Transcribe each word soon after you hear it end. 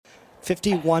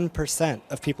51%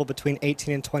 of people between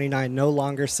 18 and 29 no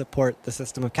longer support the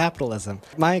system of capitalism.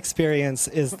 My experience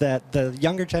is that the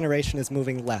younger generation is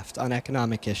moving left on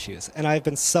economic issues, and I've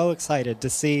been so excited to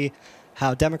see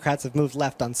how Democrats have moved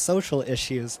left on social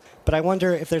issues, but I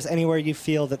wonder if there's anywhere you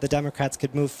feel that the Democrats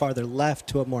could move farther left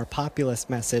to a more populist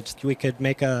message. We could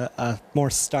make a more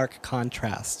stark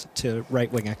contrast to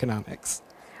right-wing economics.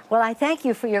 Well, I thank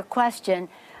you for your question,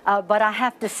 but I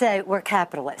have to say we're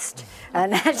capitalist,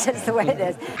 and that's just the way it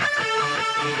is.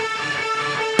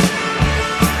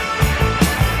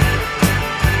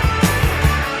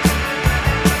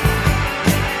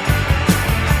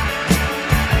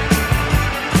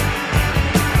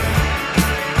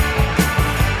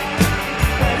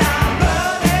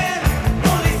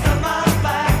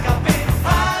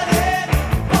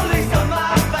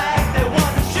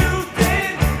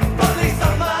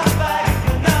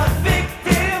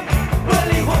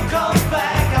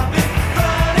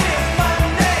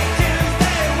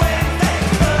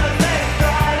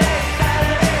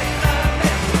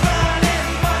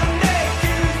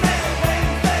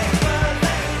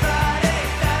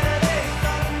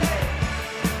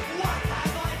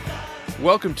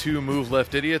 Welcome to Move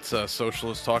Left Idiots, a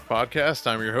socialist talk podcast.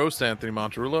 I'm your host, Anthony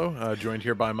Monterulo, joined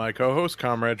here by my co-host,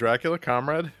 Comrade Dracula.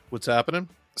 Comrade, what's happening?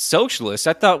 Socialists?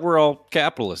 I thought we're all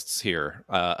capitalists here.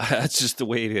 That's just the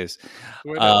way it is.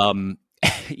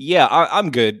 Yeah,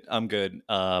 I'm good.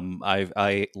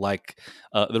 I like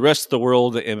the rest of the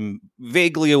world, am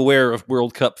vaguely aware of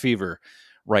World Cup fever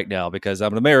right now because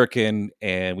I'm an American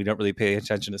and we don't really pay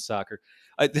attention to soccer.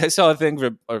 I saw a thing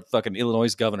for our fucking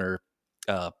Illinois governor,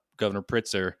 Governor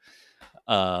Pritzker,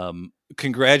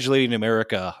 congratulating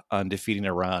America on defeating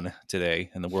Iran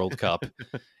today in the World Cup.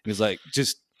 He was like,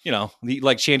 just, you know, he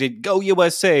like chanted "Go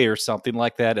USA" or something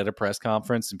like that at a press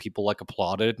conference, and people like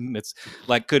applauded. And it's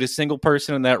like, could a single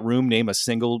person in that room name a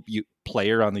single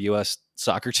player on the U.S.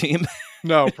 soccer team?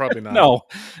 No, probably not.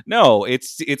 No.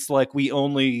 It's like we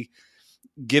only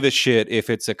give a shit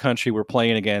if it's a country we're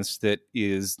playing against that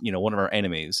is, you know, one of our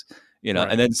enemies. You know,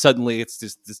 right. And then suddenly it's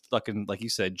this fucking, like you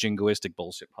said, jingoistic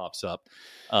bullshit pops up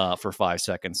for 5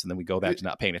 seconds, and then we go back to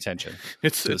not paying attention.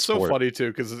 It's so funny too,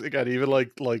 because again, even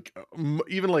like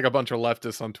a bunch of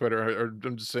leftists on Twitter are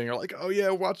just saying, like, oh yeah,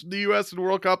 watch the U.S. in the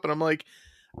World Cup, and I'm like,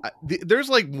 there's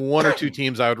like one or two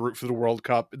teams I would root for the World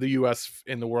Cup, the U.S.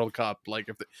 in the World Cup. Like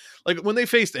when they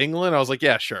faced England, I was like,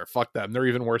 yeah, sure, fuck them. They're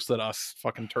even worse than us.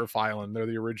 Fucking Turf Island. They're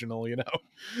the original, you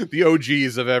know, the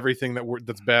OGs of everything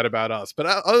that's bad about us. But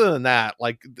other than that,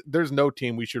 like, there's no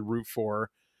team we should root for.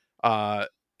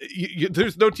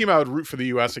 There's no team I would root for the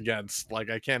U.S. against. Like,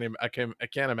 I can't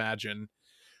imagine.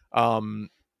 And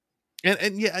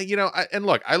yeah, you know,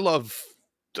 look, I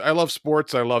love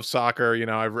sports. I love soccer. You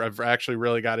know, I've actually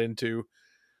really got into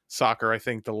soccer. I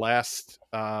think the last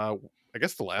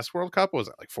World Cup was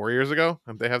like 4 years ago.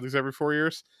 They have these every 4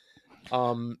 years.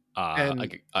 And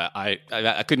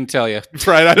I couldn't tell you.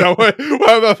 Right, I know.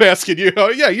 Well, I'm asking you. Oh,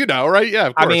 yeah, you know, right? Yeah,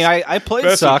 of course. I mean, I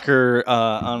played soccer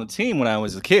on a team when I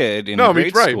was a kid in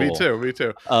grade school. Me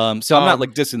too. So I'm not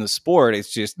like dissing the sport.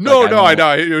 It's just I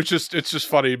know. It's just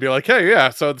funny to be like, hey, yeah.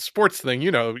 So the sports thing,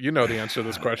 you know the answer to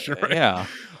this question, right? Yeah.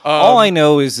 All I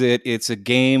know is that it's a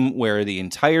game where the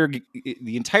entirety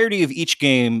of each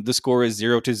game, the score is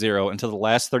 0-0 until the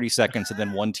last 30 seconds, and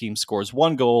then one team scores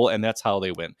one goal, and that's how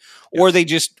they win.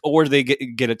 Yes. Or they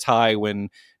get a tie when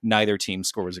neither team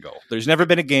scores a goal. There's never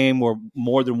been a game where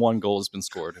more than one goal has been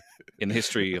scored in the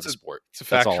history of the sport. It's a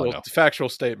factual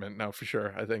statement. No, for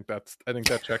sure. I think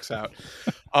that checks out.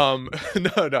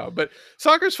 No, but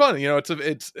soccer's fun. You know,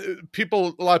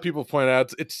 a lot of people point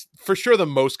out it's for sure the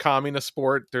most communist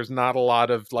sport. There's not a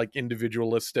lot of like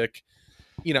individualistic,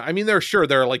 you know, I mean, there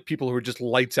are like people who are just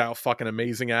lights out fucking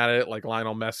amazing at it, like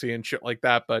Lionel Messi and shit like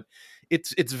that. But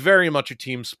it's very much a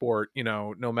team sport, you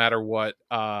know, no matter what,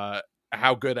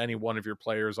 how good any one of your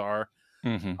players are.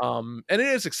 Mm-hmm. And it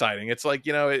is exciting. It's like,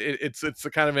 you know, it's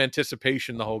the kind of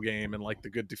anticipation the whole game and like the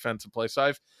good defensive play.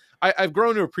 So I've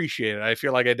grown to appreciate it. I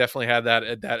feel like I definitely had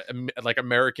that like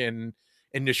American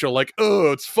initial like,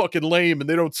 oh, it's fucking lame and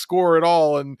they don't score at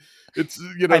all, and it's,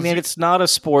 you know, I mean, it's not a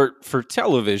sport for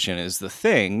television is the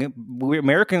thing. We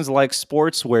Americans like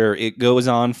sports where it goes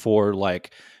on for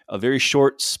like a very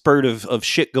short spurt of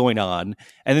shit going on,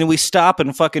 and then we stop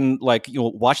and fucking like, you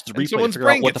know, watch the replay and figure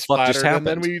out what the fuck just happened.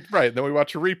 And then we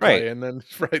watch a replay, and then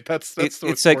that's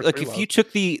it's like if you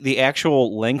took the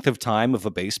actual length of time of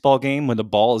a baseball game when the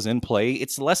ball is in play,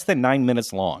 it's less than 9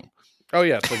 minutes long. Oh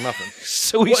yeah, it's like nothing.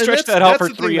 So we stretched that out for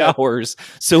 3 hours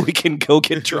so we can go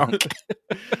get drunk.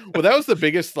 Well, that was the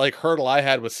biggest like hurdle I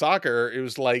had with soccer. It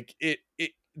was like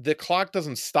the clock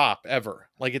doesn't stop ever.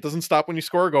 Like, it doesn't stop when you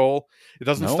score a goal. It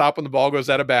doesn't Nope. stop when the ball goes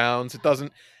out of bounds. It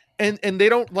doesn't. And they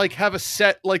don't like have a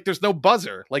set, like there's no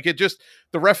buzzer. Like, it just,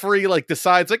 the referee like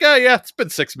decides like, oh yeah, it's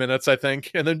been 6 minutes, I think.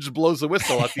 And then just blows the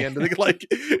whistle at the end of the, like,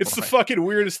 it's the fucking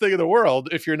weirdest thing in the world.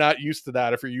 If you're not used to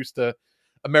that, if you're used to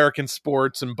American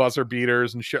sports and buzzer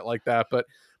beaters and shit like that. But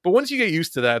once you get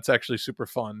used to that, it's actually super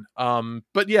fun.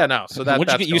 But yeah, no. So that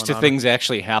once you that's get used to going on. things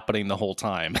actually happening the whole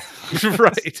time.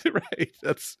 right.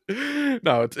 That's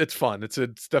no, it's fun. It's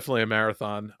definitely a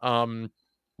marathon.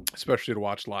 Especially to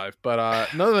watch live. But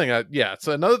another thing,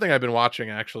 so another thing I've been watching,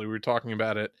 actually, we were talking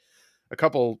about it a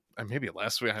couple, maybe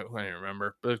last week, I don't even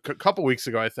remember, but a couple weeks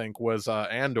ago, I think, was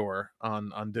Andor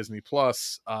on Disney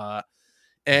Plus.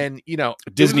 And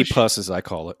Disney Plus, as I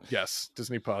call it. Yes,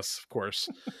 Disney Plus, of course.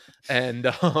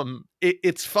 And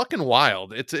it's fucking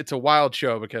wild. It's a wild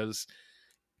show because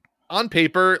on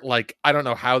paper, like, I don't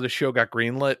know how the show got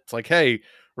greenlit. It's like, hey,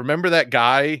 remember that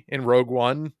guy in Rogue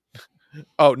One?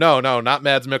 Oh, no, not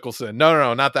Mads Mikkelsen.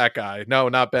 No, not that guy. No,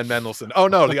 not Ben Mendelsohn. Oh,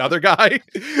 no, the other guy.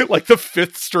 Like the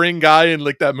fifth string guy in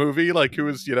like that movie, like who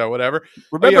was, whatever.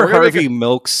 Remember Harvey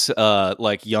Milk's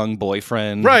like young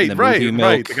boyfriend? Right, in the movie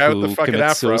Milk, the guy with the fucking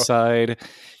commits afro. Suicide.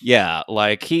 Yeah,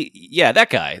 like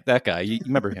that guy. You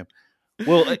remember him?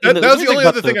 Well, that was the only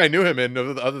other thing I knew him in,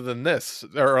 other than this,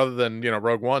 or other than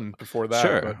Rogue One before that.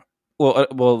 Sure. But...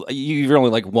 Well, you're only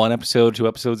like 1 episode, 2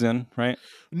 episodes in, right?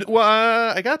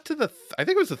 Well, I got to I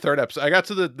think it was the 3rd episode. I got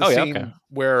to the scene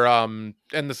where and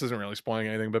this isn't really spoiling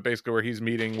anything, but basically where he's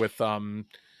meeting with Stellan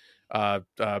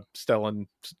skateboard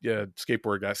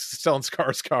guy, Stellan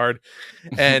Skarsgård,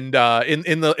 and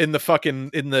in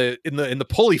the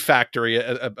pulley factory.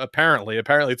 Apparently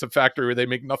it's a factory where they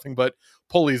make nothing but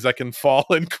pulleys that can fall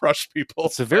and crush people.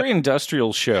 It's a very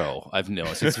industrial show, I've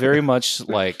noticed. It's very much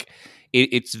like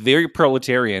it's very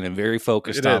proletarian and very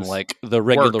focused on like the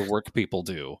regular work people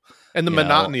do, and the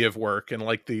monotony of work, and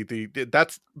like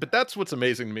that's what's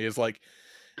amazing to me is like,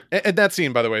 and that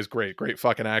scene, by the way, is great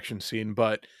fucking action scene,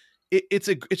 but it's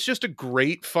just a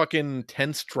great fucking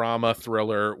tense drama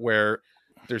thriller where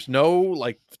there's no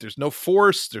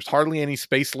force, there's hardly any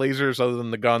space lasers other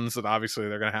than the guns that obviously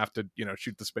they're gonna have to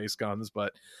shoot the space guns,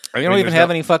 but they don't even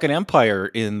have any fucking empire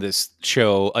in this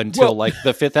show until like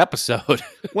the 5th episode.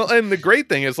 Well, and the great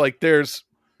thing is like there's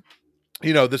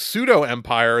the pseudo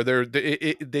empire.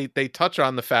 They touch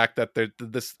on the fact that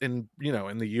this in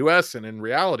the US and in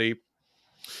reality,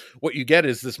 what you get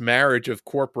is this marriage of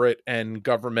corporate and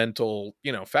governmental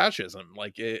fascism.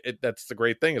 Like that's the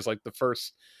great thing is like the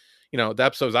first the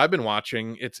episodes I've been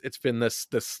watching, it's been this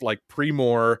like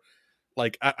pre-more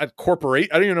like a corporate.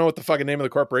 I don't even know what the fucking name of the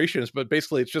corporation is, but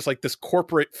basically it's just like this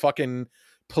corporate fucking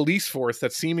police force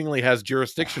that seemingly has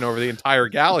jurisdiction over the entire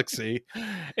galaxy.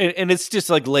 And it's just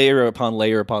like layer upon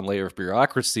layer upon layer of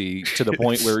bureaucracy to the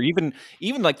point where even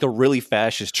like the really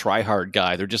fascist try-hard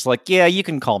guy, they're just like, yeah, you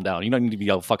can calm down. You don't need to be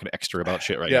all fucking extra about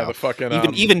shit right now. Yeah, the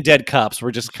fucking even dead cops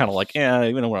were just kind of like, yeah,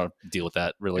 we don't want to deal with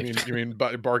that really. You mean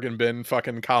bargain bin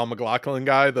fucking Kyle MacLachlan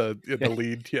guy, the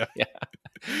lead? Yeah.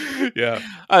 Yeah.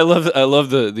 I love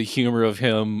the humor of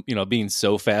him, being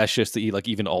so fascist that he like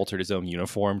even altered his own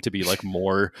uniform to be like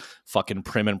more fucking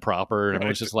prim and proper. And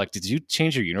everyone's just like, did you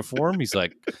change your uniform? He's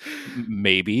like,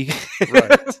 maybe.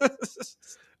 Right.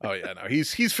 Oh yeah, no,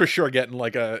 he's for sure getting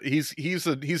like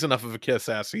he's enough of a kiss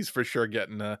ass. He's for sure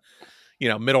getting a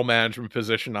middle management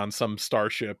position on some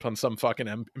starship, on some fucking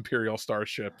Imperial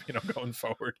starship, going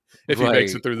forward. If he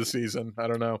makes it through the season, I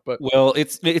don't know. But well,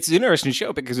 it's an interesting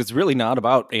show because it's really not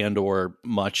about Andor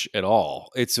much at all.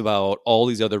 It's about all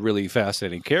these other really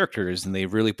fascinating characters, and they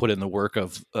really put in the work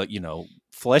of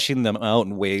fleshing them out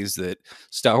in ways that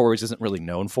Star Wars isn't really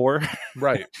known for.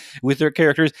 Right. With their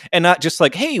characters, and not just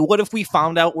like, hey, what if we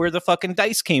found out where the fucking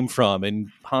dice came from and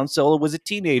Han Solo was a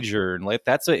teenager, and like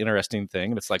that's an interesting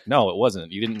thing. And it's like, no, it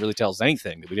wasn't. You didn't really tell us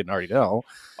anything that we didn't already know.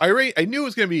 I knew it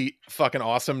was going to be fucking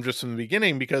awesome just from the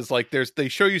beginning because like they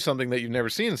show you something that you've never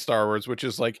seen in Star Wars, which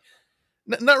is like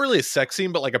not really a sex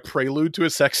scene, but like a prelude to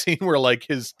a sex scene where like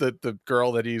the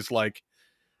girl that he's like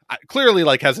clearly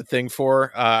like has a thing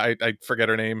for. I forget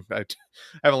her name. I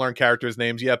haven't learned characters'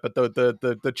 names yet, but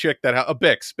the chick that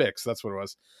Bix, that's what it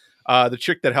was. The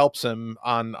chick that helps him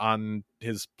on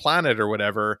his planet or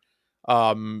whatever,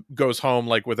 goes home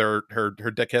like with her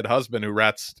dickhead husband who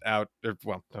rats out.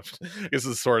 Well, this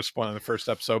is sort of spoiling the first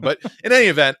episode, but in any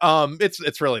event,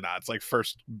 it's really not. It's like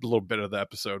first little bit of the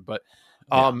episode, but.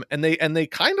 And they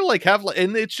kind of like have,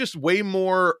 and it's just way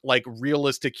more like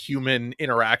realistic human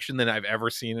interaction than I've ever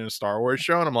seen in a Star Wars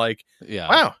show. And I'm like,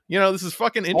 wow, this is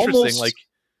fucking interesting.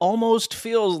 almost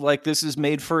feels like this is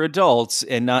made for adults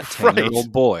and not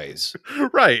 10-year-old boys.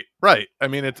 Right. I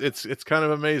mean, it's kind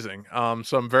of amazing.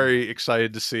 So I'm very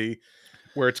excited to see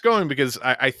where it's going, because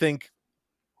I think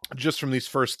just from these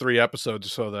first 3 episodes or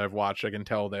so that I've watched, I can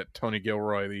tell that Tony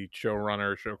Gilroy, the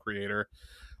showrunner, show creator,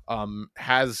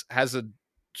 has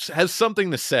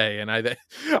something to say. And I think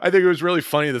it was really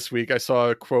funny this week. I saw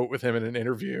a quote with him in an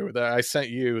interview that I sent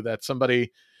you, that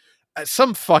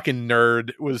some fucking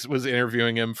nerd was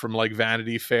interviewing him from like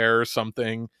Vanity Fair or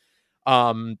something.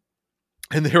 And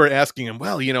they were asking him,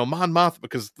 well, Mon Mothma,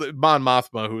 because Mon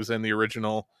Mothma, who was in the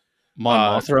original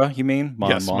Mon Mothra, you mean?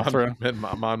 Yes, Mothra?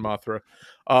 Mon Mothra.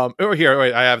 Over here,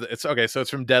 wait, I have it's okay. So it's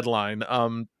from Deadline.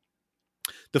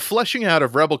 The fleshing out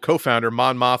of Rebel co-founder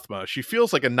Mon Mothma. She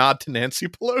feels like a nod to Nancy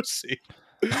Pelosi.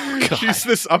 She's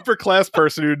this upper class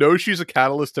person who knows she's a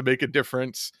catalyst to make a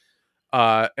difference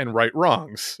and right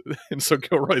wrongs. And so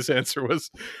Gilroy's answer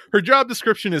was, her job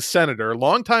description is senator,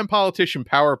 longtime politician,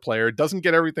 power player, doesn't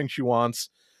get everything she wants.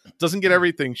 Doesn't get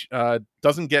everything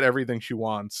she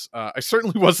wants. I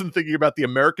certainly wasn't thinking about the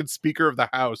American Speaker of the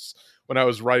House when I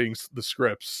was writing the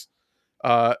scripts.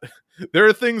 There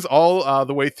are things all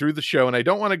the way through the show, and I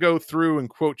don't want to go through and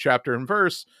quote chapter and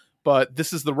verse, but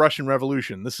this is the Russian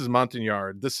Revolution. This is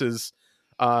Montagnard. This is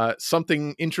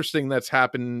something interesting that's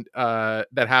happened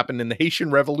that happened in the Haitian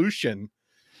Revolution.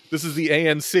 This is the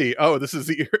ANC. Oh, this is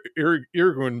the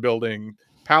Irgun building,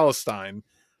 Palestine.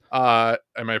 I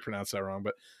might pronounce that wrong,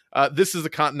 but this is the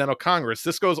Continental Congress.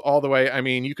 This goes all the way. I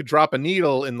mean, you could drop a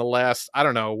needle in the last, I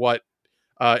don't know what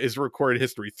is recorded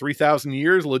history, 3,000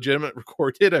 years, legitimate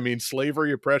recorded. I mean,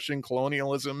 slavery, oppression,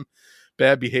 colonialism,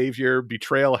 bad behavior,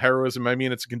 betrayal, heroism. I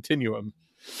mean, it's a continuum.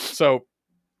 So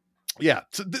yeah,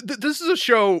 so this is a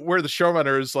show where the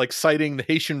showrunner is like citing the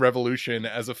Haitian Revolution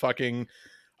as a fucking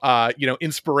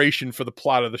inspiration for the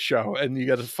plot of the show, and you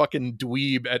got a fucking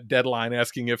dweeb at Deadline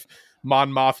asking if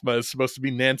Mon Mothma is supposed to be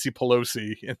Nancy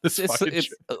Pelosi in this fucking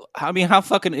show. I mean, how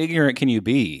fucking ignorant can you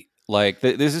be? Like,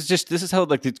 this is how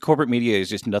like the corporate media is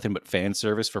just nothing but fan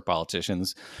service for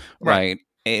politicians, right?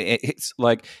 It's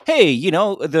like, hey,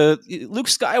 the Luke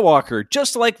Skywalker,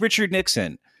 just like Richard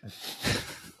Nixon.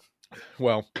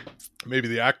 Well, maybe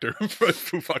the actor who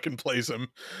fucking plays him,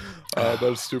 not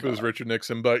as stupid as Richard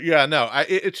Nixon. But yeah, no,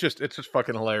 it's just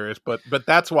fucking hilarious. But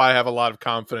that's why I have a lot of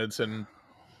confidence in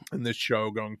this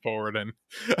show going forward, and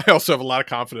I also have a lot of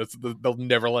confidence that they'll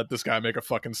never let this guy make a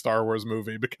fucking Star Wars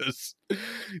movie, because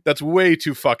that's way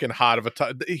too fucking hot of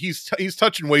a he's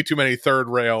touching way too many third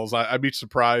rails. I'd be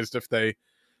surprised if they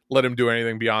let him do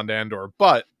anything beyond Andor,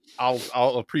 but I'll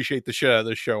appreciate the shit out of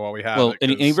this show while we have it.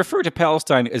 And he referred to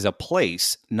Palestine as a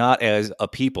place, not as a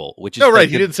people, which is right.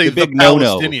 He didn't say the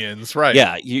Palestinians, right?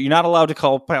 Yeah, you're not allowed to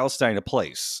call Palestine a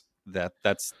place.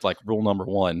 That's like rule number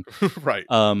 1. Right.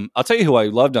 I'll tell you who I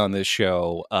loved on this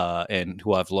show, and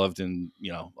who I've loved in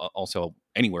also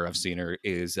anywhere I've seen her,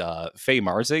 is Faye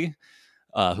Marzay,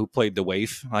 who played the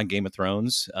waif on Game of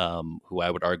Thrones, who I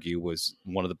would argue was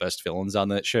one of the best villains on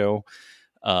that show.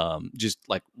 Just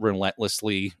like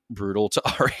relentlessly brutal to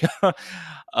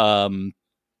Arya.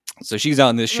 So she's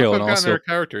on this show, and also her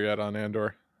character yet on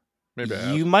Andor. Maybe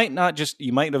you might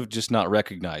have just not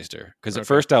recognized her, because at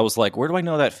first I was like, where do I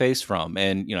know that face from?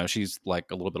 And she's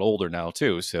like a little bit older now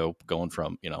too, so going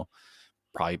from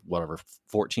probably whatever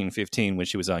 14, 15 when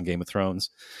she was on Game of Thrones,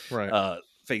 right?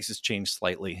 Faces changed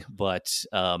slightly, but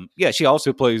yeah, she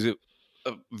also plays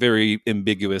a very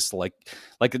ambiguous, like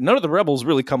none of the rebels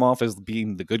really come off as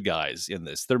being the good guys in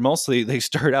this. They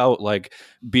start out like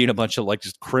being a bunch of like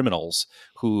just criminals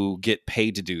who get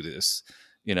paid to do this.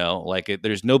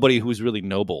 There's nobody who's really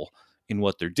noble in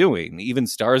what they're doing. Even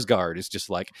Skarsgård is just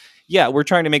like, yeah, we're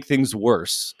trying to make things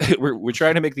worse. we're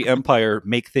trying to make the Empire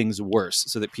make things worse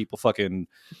so that people fucking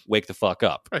wake the fuck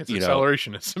up. Right, it's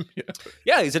accelerationism.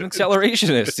 Yeah, he's an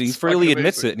accelerationist. He freely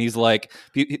admits it, and he's like,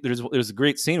 there's a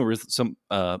great scene where some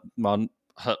Mon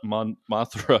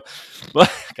Mothra,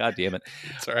 God damn it,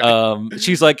 right.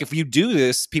 She's like, if you do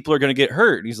this, people are going to get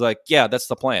hurt. And he's like, yeah, that's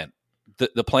the plan.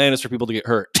 The plan is for people to get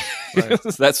hurt. Right.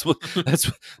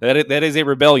 that is a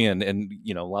rebellion, and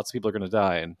lots of people are going to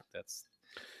die, and that's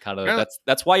kind of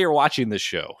that's why you're watching this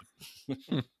show.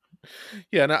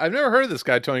 Yeah, no, I've never heard of this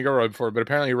guy Tony Gilroy before, but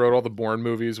apparently he wrote all the Bourne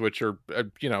movies, which are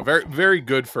very very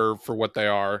good for what they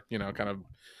are. Kind of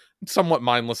somewhat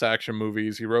mindless action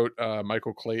movies. He wrote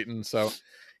Michael Clayton, so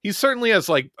he certainly has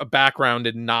like a background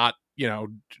in not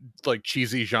like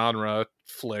cheesy genre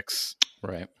flicks,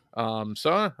 right?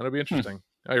 So that'll be interesting.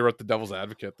 He wrote The Devil's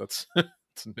Advocate. That's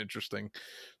it's an interesting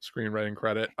screenwriting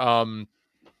credit.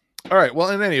 All right. Well,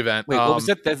 in any event, Wait, what was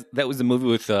that? That was the movie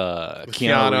with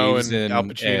Keanu Reeves and Al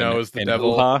Pacino as the and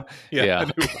devil. Hoo-Ha? Yeah. Yeah.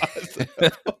 And Hoo-Ha as the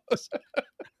devil.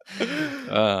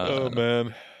 Oh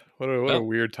man. What a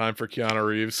weird time for Keanu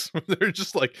Reeves. They're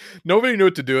just like, nobody knew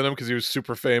what to do with him because he was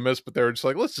super famous, but they were just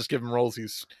like, let's just give him roles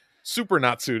he's super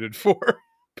not suited for.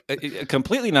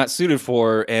 Completely not suited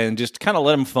for, and just kind of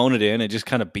let him phone it in and just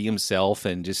kind of be himself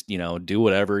and just, do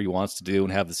whatever he wants to do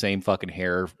and have the same fucking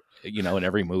hair, in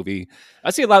every movie. I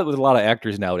see a lot with a lot of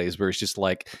actors nowadays where it's just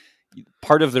like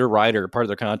part of their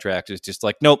contract is just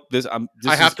like, nope,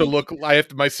 I have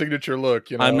my signature look,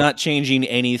 I'm not changing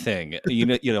anything.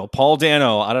 Paul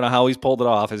Dano, I don't know how he's pulled it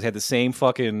off, has had the same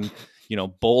fucking,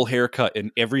 bowl haircut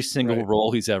in every single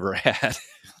role he's ever had.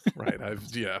 Right. No,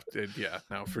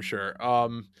 for sure.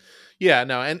 Yeah,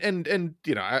 no, and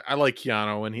I like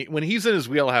Keanu when he's in his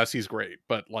wheelhouse, he's great,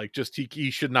 but like just he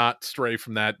should not stray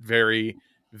from that very,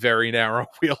 very narrow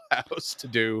wheelhouse to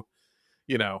do,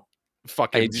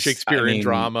 fucking Shakespearean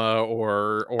drama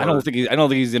or I don't think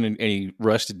he's in any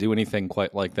rush to do anything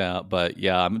quite like that. But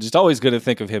yeah, I'm just always going to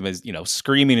think of him as,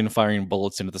 screaming and firing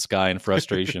bullets into the sky in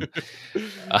frustration.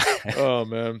 Oh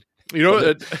man.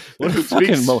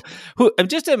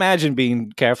 Just imagine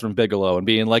being Catherine Bigelow and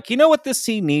being like, what this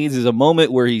scene needs is a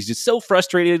moment where he's just so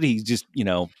frustrated, he's just,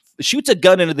 shoots a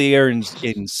gun into the air and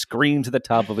screams to the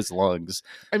top of his lungs.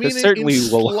 I mean, certainly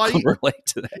will relate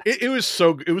to that. It was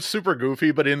super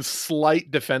goofy, but in slight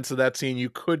defense of that scene, you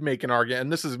could make an argument,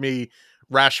 and this is me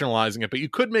rationalizing it, but you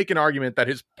could make an argument that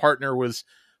his partner was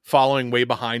following way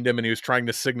behind him and he was trying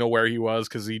to signal where he was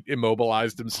because he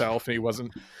immobilized himself and he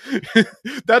wasn't.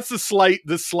 That's the slight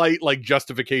like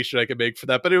justification I could make for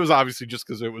that, but it was obviously just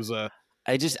because it was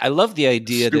I love the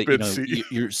idea that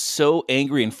you're so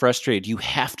angry and frustrated you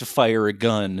have to fire a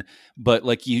gun, but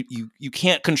like you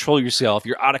can't control yourself,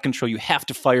 you're out of control, you have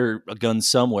to fire a gun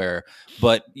somewhere,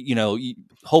 but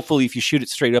hopefully if you shoot it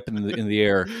straight up in the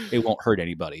air it won't hurt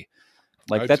anybody.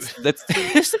 Like that's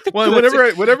well,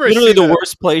 whenever literally the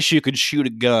worst place you could shoot a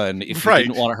gun if you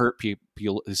didn't want to hurt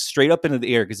people is straight up into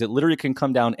the air because it literally can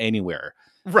come down anywhere.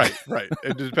 Right.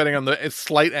 And depending on the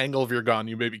slight angle of your gun,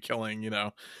 you may be killing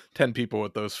 10 people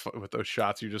with those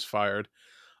shots you just fired.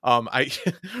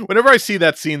 Whenever I see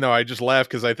that scene though, I just laugh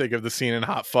because I think of the scene in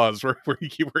Hot Fuzz where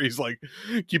he's like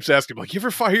keeps asking like, you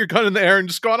ever fire your gun in the air and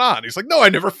just gone on? He's like, no, I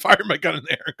never fired my gun in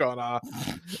the air and gone on.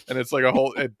 And it's like a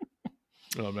whole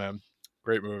oh man.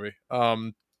 Great movie.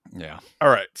 Yeah. All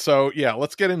right. So yeah,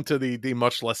 let's get into the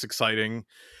much less exciting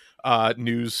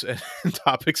news and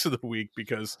topics of the week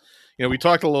because we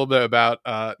talked a little bit about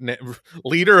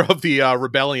leader of the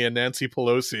rebellion, Nancy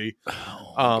Pelosi.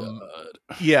 God.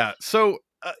 Yeah. So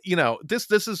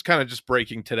this is kind of just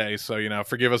breaking today. So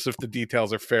forgive us if the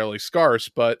details are fairly scarce,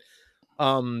 but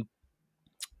and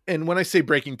when I say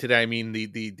breaking today, I mean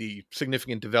the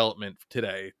significant development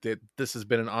today that this has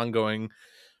been an ongoing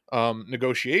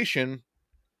negotiation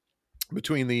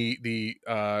between the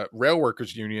rail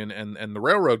workers union and the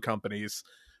railroad companies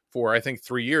for I think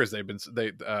 3 years. They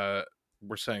were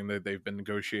saying that they've been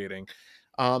negotiating,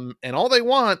 and all they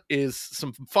want is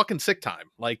some fucking sick time.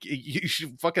 Like you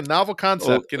should fucking novel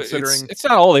concept considering it's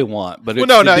not all they want, but it's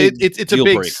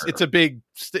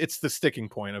the sticking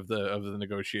point of the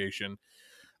negotiation.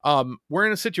 We're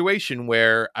in a situation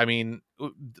where, I mean,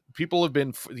 people have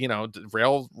been,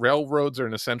 railroads are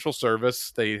an essential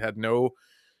service. They had no,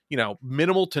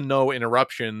 minimal to no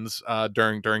interruptions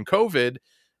during COVID,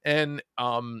 and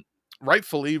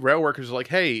rightfully, rail workers are like,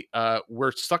 hey,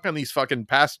 we're stuck on these fucking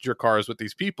passenger cars with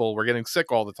these people. We're getting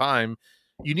sick all the time.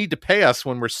 You need to pay us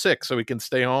when we're sick so we can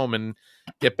stay home and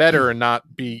get better and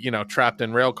not be, trapped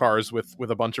in rail cars with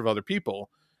a bunch of other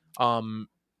people.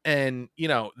 And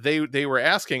they were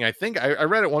asking, I think I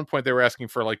read at one point they were asking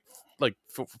for like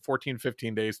 14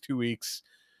 15 days, 2 weeks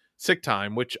sick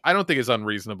time, which I don't think is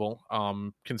unreasonable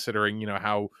considering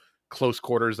how close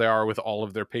quarters they are with all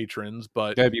of their patrons.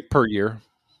 But that'd be per year,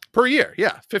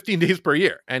 yeah, 15 days per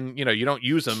year, and you don't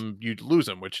use them, you lose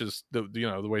them, which is the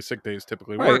way sick days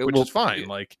typically work, which is fine.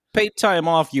 Like paid time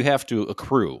off you have to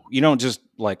accrue, you don't just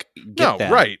like get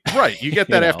that. Right you get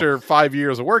that after 5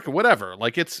 years of work or whatever.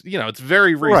 Like it's it's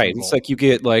very reasonable. Right, it's like you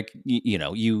get like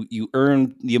you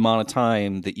earn the amount of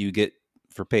time that you get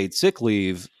for paid sick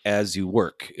leave as you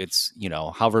work. It's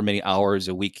however many hours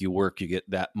a week you work, you get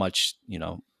that much.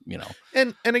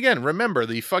 And again, remember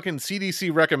the fucking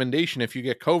CDC recommendation if you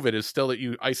get COVID is still that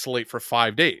you isolate for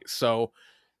 5 days. So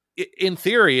in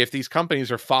theory, if these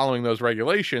companies are following those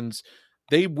regulations,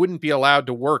 they wouldn't be allowed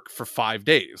to work for 5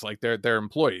 days like their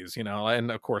employees, and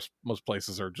of course most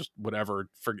places are just whatever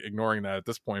for ignoring that at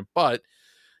this point. But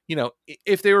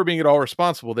if they were being at all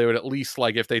responsible, they would at least,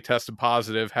 like, if they tested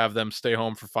positive, have them stay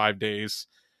home for 5 days,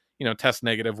 test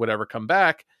negative, whatever, come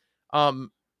back.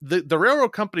 The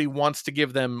railroad company wants to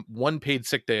give them 1 paid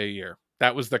sick day a year.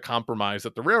 That was the compromise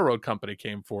that the railroad company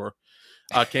came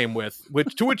with,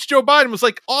 which Joe Biden was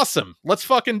like, awesome, let's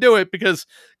fucking do it, because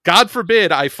God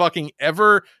forbid I fucking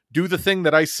ever do the thing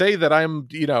that I say that I'm,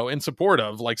 in support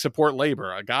of, like support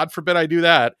labor. God forbid I do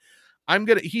that.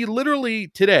 He literally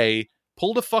today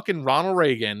pulled a fucking Ronald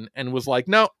Reagan and was like,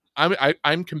 no,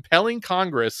 I'm compelling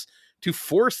Congress to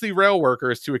force the rail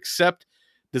workers to accept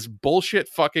this bullshit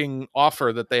fucking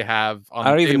offer that they have on I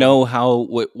don't the even table.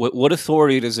 know what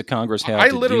authority does the Congress have I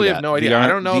to literally do have that? no idea. I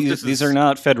don't know if these are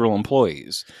not federal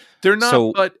employees. They're not,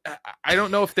 So, but I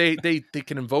don't know if they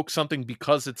can invoke something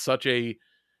because it's such a.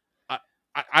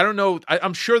 I don't know.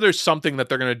 I'm sure there's something that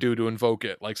they're going to do to invoke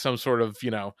it, like some sort of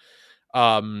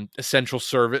essential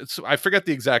service. I forget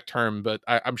the exact term, but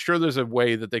I'm sure there's a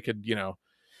way that they could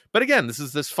But again, this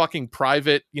is this fucking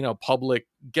private public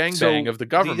gangbang of the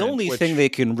government. The only thing they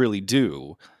can really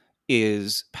do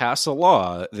is pass a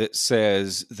law that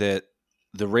says that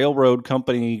the railroad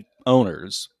company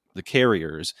owners, the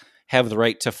carriers, have the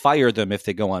right to fire them if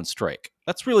they go on strike.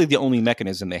 That's really the only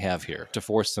mechanism they have here to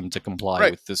force them to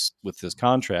comply with this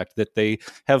contract that they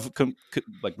have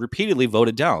repeatedly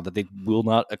voted down, that they will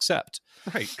not accept.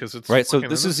 Right, because it's right. So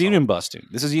this is union busting.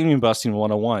 This is union busting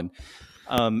 101.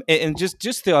 And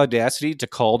just the audacity to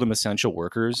call them essential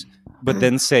workers, but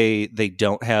then say they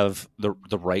don't have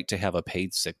the right to have a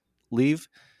paid sick leave.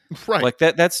 Right. Like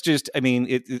that's just, I mean,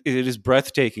 it is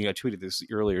breathtaking. I tweeted this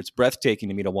earlier. It's breathtaking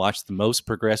to me to watch the most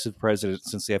progressive president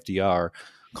since the FDR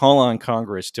call on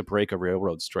Congress to break a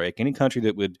railroad strike. Any country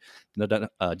that would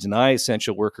deny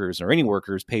essential workers or any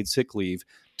workers paid sick leave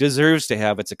deserves to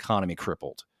have its economy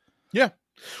crippled. Yeah.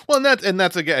 Well, and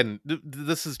that's again,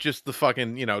 this is just the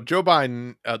fucking, Joe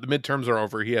Biden, the midterms are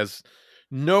over. He has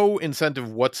no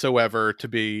incentive whatsoever to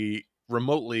be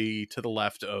remotely to the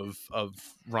left of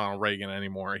Ronald Reagan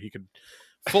anymore. He could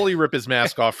fully rip his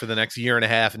mask off for the next year and a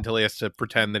half until he has to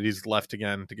pretend that he's left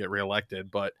again to get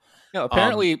reelected. But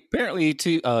apparently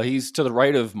he's to the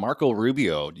right of Marco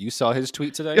Rubio. You saw his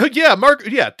tweet today?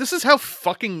 Yeah, this is how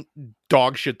fucking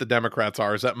dog shit the Democrats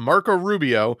are, is that Marco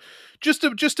Rubio, just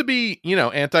to be,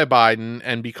 anti-Biden,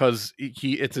 and because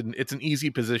it's an easy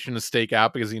position to stake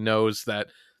out because he knows that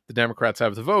the Democrats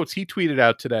have the votes. He tweeted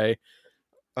out today,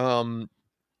 the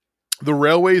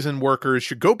railways and workers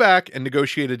should go back and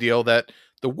negotiate a deal that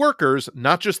the workers,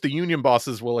 not just the union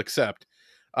bosses, will accept.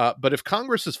 But if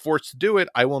Congress is forced to do it,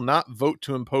 I will not vote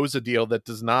to impose a deal that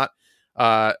does not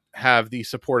have the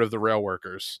support of the rail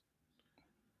workers.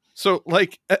 So,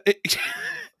 like,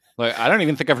 I don't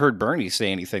even think I've heard Bernie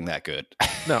say anything that good.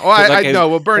 No, I know.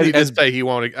 Well, Bernie did say he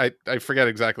won't. I forget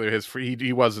exactly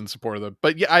he was in support of them.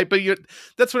 But yeah,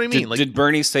 that's what I mean. Did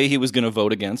Bernie say he was going to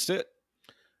vote against it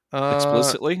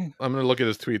explicitly? I'm going to look at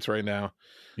his tweets right now.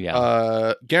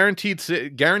 Yeah.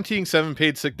 Guaranteeing 7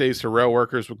 paid sick days to rail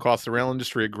workers would cost the rail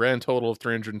industry a grand total of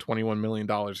 $321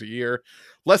 million a year,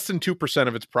 less than 2%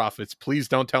 of its profits. Please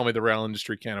don't tell me the rail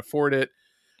industry can't afford it.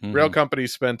 Mm-hmm. Rail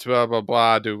companies spent blah, blah,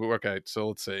 blah. Okay, so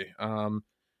let's see.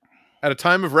 At a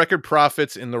time of record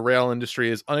profits in the rail industry,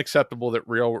 it is unacceptable that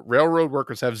railroad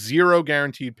workers have 0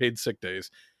 guaranteed paid sick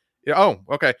days. Oh,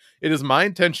 okay. It is my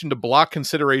intention to block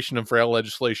consideration of rail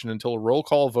legislation until a roll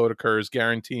call vote occurs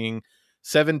guaranteeing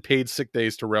 7 paid sick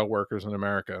days to rail workers in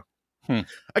America.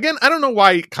 Again, I don't know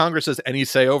why Congress has any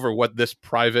say over what this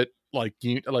private,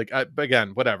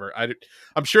 again, whatever.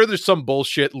 I'm sure there's some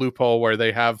bullshit loophole where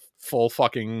they have full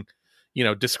fucking,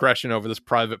 discretion over this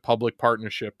private-public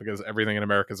partnership, because everything in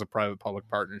America is a private-public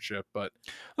partnership. But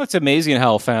it's amazing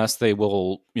how fast they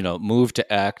will, move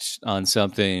to act on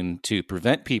something to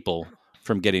prevent people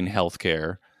from getting health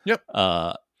care. Yep.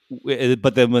 But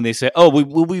then when they say, "Oh,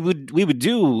 we would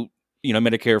do,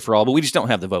 Medicare for all," but we just don't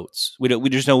have the votes.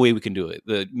 There's no way we can do it.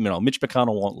 Mitch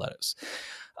McConnell won't let us.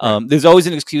 Right. There's always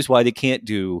an excuse why they can't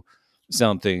do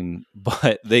something,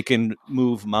 but they can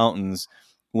move mountains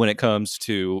when it comes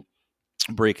to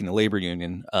breaking the labor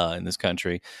union in this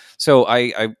country. So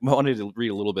I wanted to read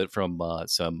a little bit from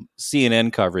some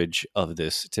CNN coverage of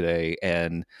this today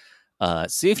and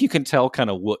see if you can tell kind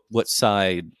of what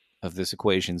side of this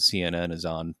equation CNN is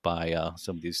on by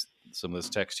some of this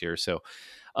text here. So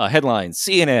headline: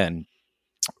 CNN,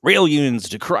 rail unions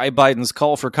decry Biden's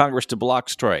call for Congress to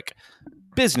block strike.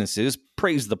 Businesses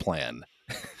praise the plan.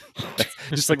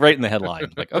 Just like right in the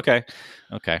headline. Like, okay.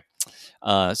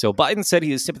 So Biden said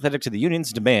he is sympathetic to the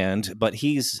union's demand, but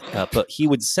he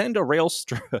would send a rail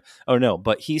strike.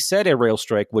 But he said a rail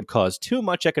strike would cause too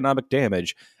much economic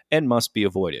damage and must be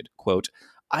avoided. Quote,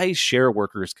 I share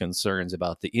workers' concerns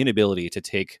about the inability to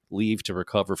take leave to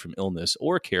recover from illness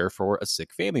or care for a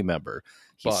sick family member,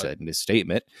 he said in his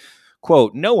statement.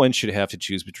 Quote, no one should have to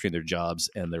choose between their jobs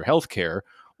and their health care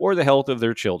or the health of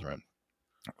their children.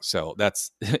 So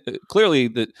that's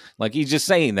clearly like he's just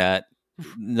saying that.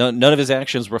 None of his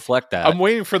actions reflect that. I'm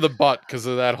waiting for the but because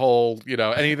of that whole,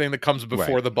 anything that comes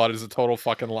before Right. the but is a total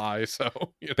fucking lie. So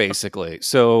basically.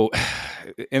 So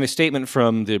in a statement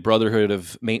from the Brotherhood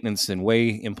of Maintenance and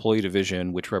Way Employee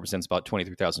Division, which represents about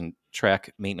 23,000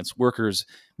 track maintenance workers,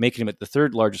 making it the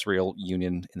third largest rail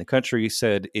union in the country,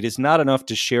 said it is not enough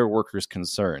to share workers'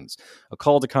 concerns. A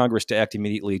call to Congress to act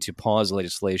immediately to pause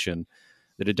legislation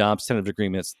that adopts tentative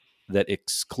agreements that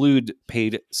exclude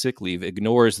paid sick leave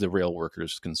ignores the rail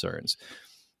workers' concerns.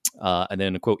 And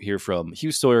then a quote here from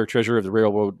Hugh Sawyer, treasurer of the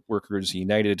Railroad Workers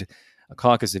United, a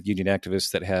caucus of union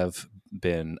activists that have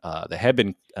been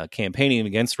campaigning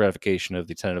against ratification of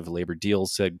the tentative labor deal,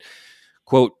 said,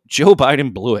 quote, Joe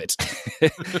Biden blew it.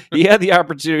 He had the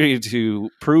opportunity to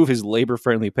prove his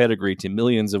labor-friendly pedigree to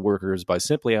millions of workers by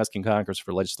simply asking Congress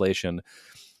for legislation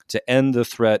to end the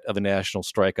threat of a national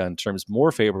strike on terms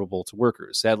more favorable to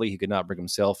workers. Sadly, he could not bring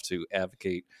himself to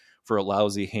advocate for a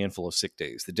lousy handful of sick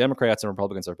days. The Democrats and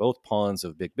Republicans are both pawns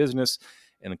of big business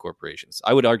and the corporations.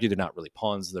 I would argue they're not really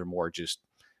pawns. They're more just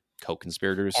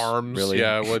co-conspirators. Arms, really.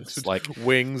 yeah, It's like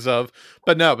wings of.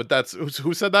 But no, but that's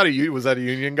who said that? Was that a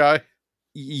union guy?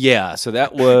 Yeah, so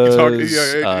that was.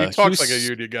 He talks like a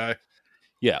union guy.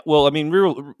 Yeah, well, I mean,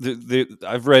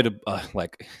 I've read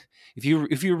like if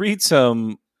you read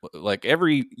some, like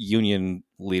every union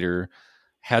leader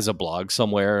has a blog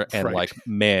somewhere, and Right. like,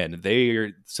 man, they are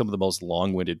some of the most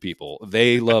long-winded people.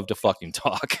 They love to fucking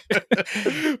talk.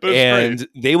 And great.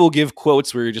 they will give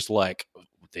quotes where you're just like,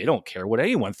 they don't care what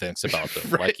anyone thinks about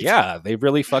them. Right. Like, yeah, they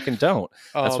really fucking don't.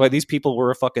 That's why these people were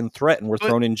a fucking threat and were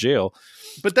thrown in jail.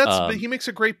 But he makes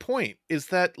a great point, is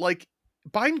that like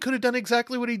Biden could have done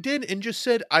exactly what he did and just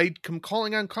said, I'm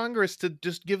calling on Congress to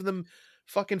just give them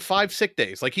fucking 5 sick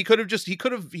days. Like he could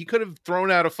have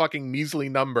thrown out a fucking measly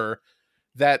number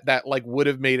that like would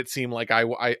have made it seem like I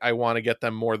want to get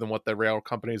them more than what the rail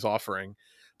company is offering.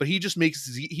 But he just makes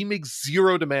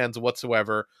zero demands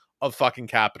whatsoever of fucking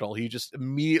capital. He just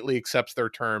immediately accepts their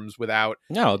terms without.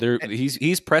 No,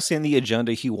 he's pressing the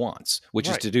agenda he wants, which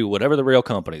Right. is to do whatever the rail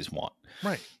companies want.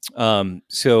 Right.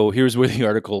 So here's where the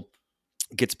article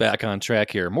gets back on track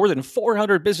here. More than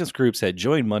 400 business groups had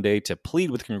joined Monday to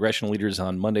plead with congressional leaders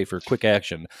on Monday for quick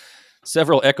action.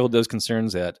 Several echoed those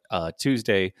concerns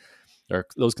Tuesday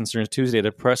at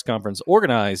a press conference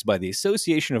organized by the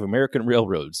Association of American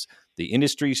Railroads, the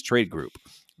industry's trade group.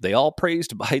 They all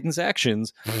praised Biden's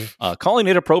actions, calling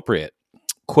it appropriate.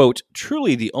 Quote,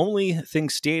 truly the only thing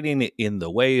standing in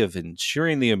the way of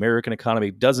ensuring the American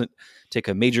economy doesn't take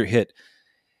a major hit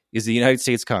is the United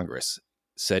States Congress,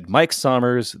 said Mike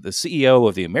Sommers, the CEO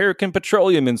of the American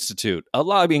Petroleum Institute, a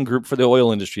lobbying group for the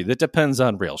oil industry that depends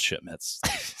on rail shipments.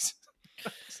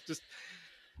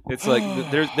 It's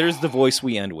like there's the voice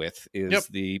we end with is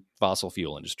the fossil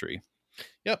fuel industry.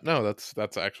 Yep. No,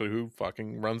 that's actually who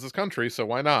fucking runs this country. So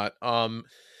why not?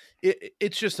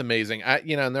 It's just amazing. I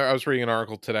was reading an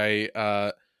article today.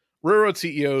 Railroad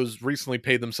CEOs recently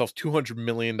paid themselves $200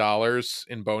 million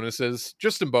in bonuses,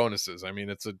 just in bonuses. I mean,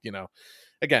 it's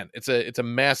a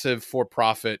massive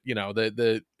for-profit.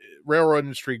 The railroad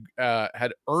industry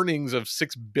had earnings of $6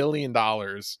 billion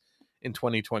in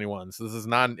 2021. So this is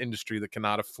not an industry that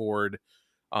cannot afford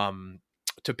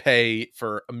to pay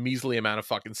for a measly amount of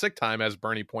fucking sick time, as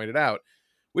Bernie pointed out,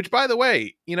 which, by the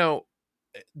way,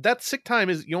 that sick time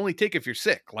is you only take if you're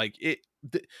sick. Like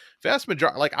the vast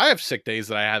majority, like I have sick days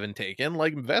that I haven't taken.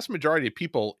 Like vast majority of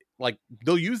people, like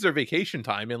they'll use their vacation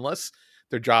time unless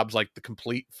their job's like the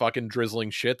complete fucking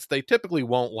drizzling shits. They typically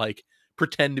won't like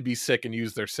pretend to be sick and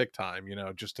use their sick time,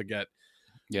 just to get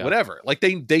whatever. Like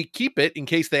they keep it in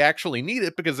case they actually need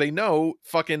it because they know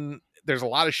fucking there's a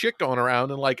lot of shit going around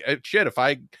and like shit, if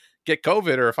I get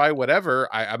COVID or if I whatever,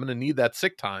 I'm going to need that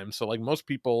sick time. So like most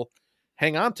people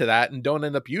hang on to that and don't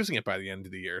end up using it by the end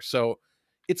of the year. So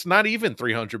it's not even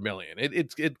 300 million.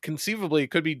 It conceivably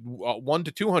could be 1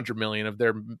 to 200 million of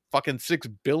their fucking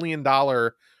 $6 billion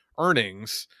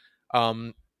earnings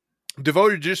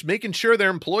devoted to just making sure their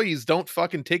employees don't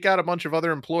fucking take out a bunch of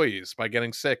other employees by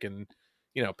getting sick and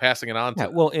passing it on to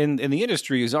them. Well, and the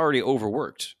industry is already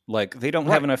overworked. Like they don't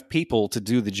have enough people to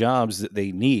do the jobs that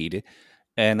they need.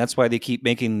 And that's why they keep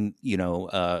making,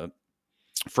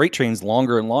 freight trains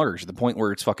longer and longer to the point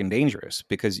where it's fucking dangerous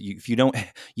because if you don't,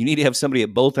 you need to have somebody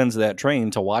at both ends of that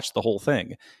train to watch the whole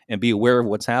thing and be aware of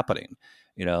what's happening.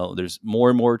 There's more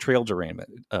and more train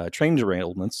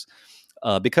derailments.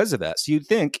 because of that. So you'd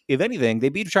think, if anything, they'd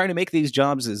be trying to make these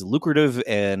jobs as lucrative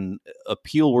and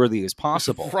appeal-worthy as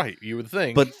possible. Right, you would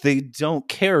think. But they don't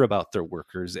care about their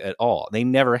workers at all. They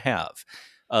never have.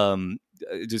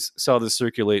 I just saw this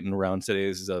circulating around today.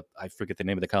 This is I forget the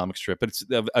name of the comic strip, but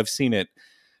I've seen it,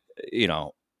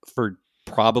 for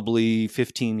probably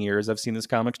 15 years. I've seen this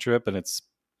comic strip, and it's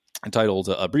entitled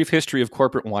A Brief History of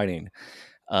Corporate Whining.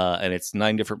 And it's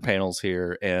 9 different panels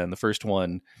here. And the first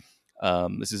one,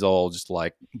 this is all just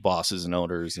like bosses and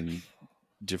owners and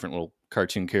different little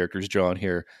cartoon characters drawn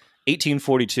here.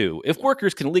 1842. If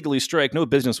workers can legally strike, no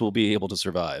business will be able to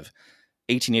survive.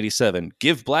 1887.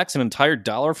 Give blacks an entire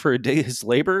 $1 for a day's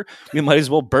labor? We might as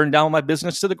well burn down my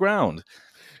business to the ground.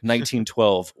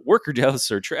 1912. Worker deaths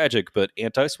are tragic, but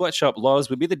anti-sweatshop laws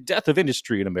would be the death of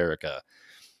industry in America.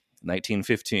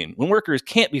 1915. When workers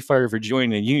can't be fired for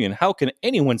joining a union, how can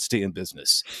anyone stay in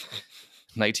business?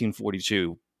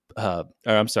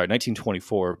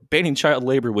 1924. Banning child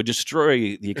labor would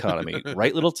destroy the economy.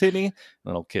 Right, little Timmy?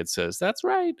 Little kid says, that's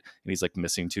right. And he's like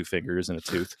missing 2 fingers and a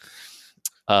tooth.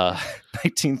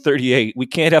 1938. We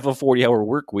can't have a 40-hour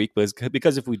work week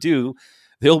because if we do,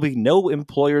 there'll be no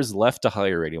employers left to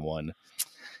hire anyone.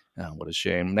 Oh, what a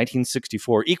shame.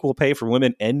 1964, equal pay for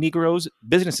women and Negroes.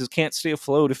 Businesses can't stay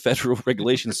afloat if federal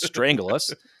regulations strangle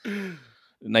us.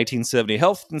 1970,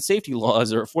 health and safety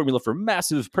laws are a formula for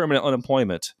massive permanent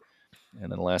unemployment.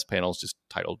 And then the last panel is just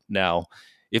titled, Now.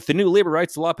 If the new labor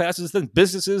rights law passes, then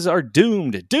businesses are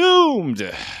doomed. Doomed!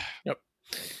 Yep.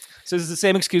 So this is the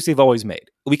same excuse they've always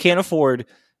made. We can't afford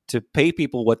to pay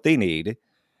people what they need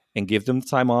and give them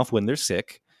time off when they're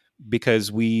sick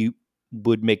because we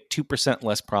would make 2%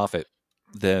 less profit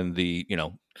than the,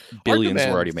 billions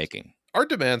we're already making. Our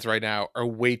demands right now are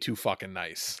way too fucking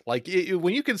nice. Like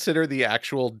when you consider the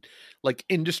actual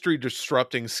industry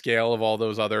disrupting scale of all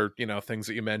those other, things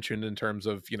that you mentioned in terms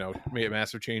of,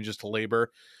 massive changes to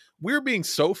labor, we're being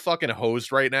so fucking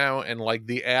hosed right now. And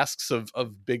the asks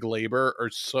of big labor are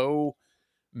so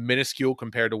minuscule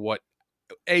compared to what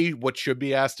should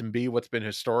be asked, and B, what's been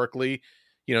historically,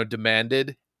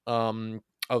 demanded,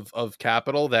 of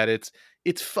capital, that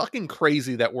it's fucking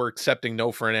crazy that we're accepting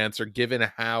no for an answer, given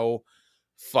how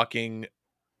fucking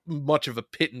much of a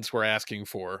pittance we're asking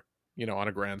for, on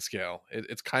a grand scale.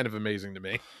 It's kind of amazing to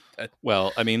me.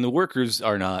 Well, I mean, the workers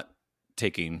are not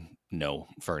taking no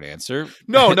for an answer.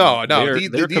 No.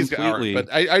 They're these completely.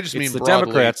 But I just mean the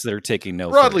broadly, Democrats that are taking no.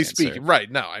 Broadly for an speaking, answer.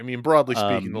 right? No, I mean broadly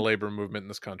speaking, the labor movement in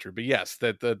this country. But yes,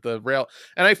 that the rail,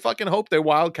 and I fucking hope they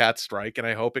wildcat strike, and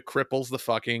I hope it cripples the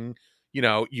fucking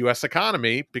U.S.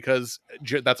 economy, because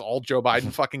that's all Joe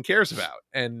Biden fucking cares about,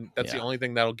 and that's the only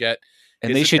thing that'll get.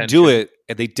 And they should do it.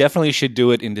 And they definitely should do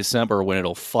it in December when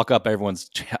it'll fuck up everyone's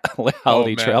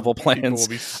holiday travel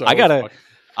plans. So I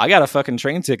got a fucking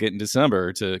train ticket in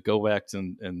December to go back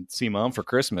and see Mom for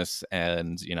Christmas,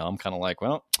 and I'm kind of like,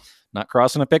 well, not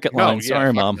crossing a picket line.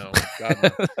 Sorry, Mom. No. God, no.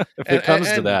 If it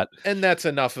comes to that, and that's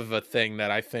enough of a thing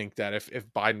that I think that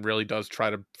if Biden really does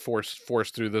try to force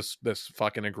through this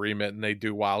fucking agreement, and they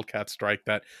do wildcat strike,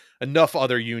 that enough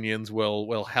other unions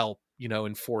will help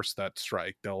enforce that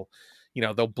strike. They'll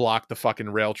block the fucking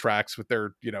rail tracks with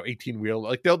their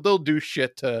 18-wheel, they'll do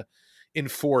shit to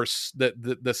enforce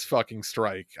this fucking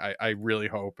strike. I really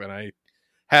hope, and I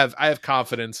have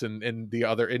confidence in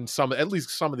at least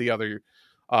some of the other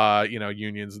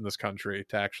unions in this country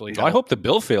to actually help. I hope the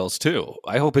bill fails too.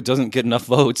 I hope it doesn't get enough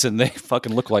votes and they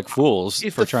fucking look like fools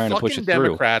for trying to push it through.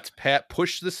 Democrats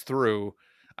push this through.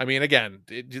 I mean, again,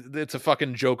 it's a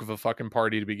fucking joke of a fucking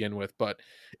party to begin with, but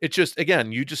it just,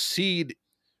 again, you seed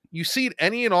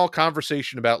any and all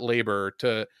conversation about labor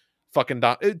to fucking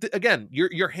again.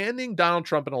 You're handing Donald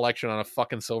Trump an election on a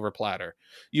fucking silver platter.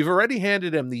 You've already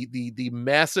handed him the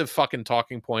massive fucking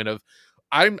talking point of,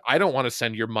 I don't want to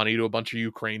send your money to a bunch of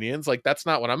Ukrainians. That's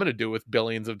not what I'm going to do with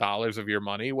billions of dollars of your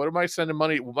money. What am I sending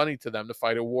money to them to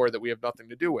fight a war that we have nothing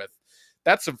to do with?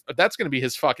 That's going to be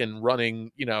his fucking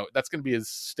running, that's going to be his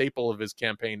staple of his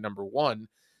campaign number one.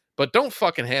 But don't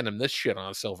fucking hand him this shit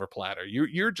on a silver platter.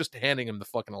 You're just handing him the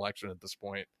fucking election at this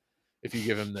point if you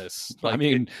give him this. I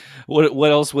mean,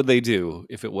 what else would they do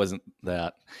if it wasn't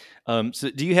that? So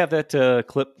do you have that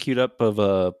clip queued up of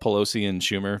Pelosi and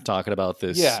Schumer talking about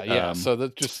this? Yeah. So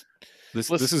that just this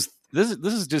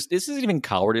isn't even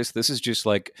cowardice. This is just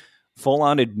full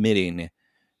on admitting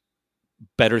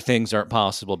better things aren't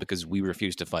possible because we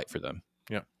refuse to fight for them.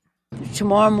 Yeah.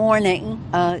 Tomorrow morning,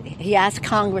 he asked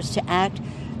Congress to act.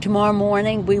 Tomorrow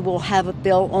morning, we will have a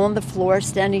bill on the floor.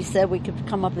 Stenny said we could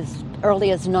come up as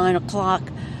early as 9 o'clock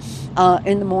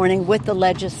in the morning with the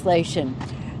legislation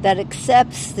that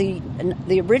accepts the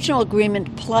original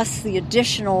agreement plus the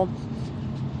additional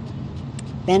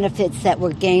benefits that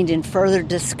were gained in further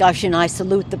discussion. I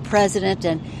salute the President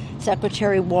and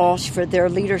Secretary Walsh for their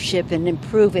leadership in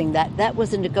improving that. That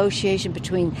was a negotiation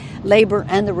between labor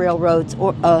and the railroads,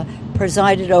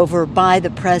 presided over by the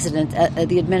President,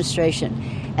 the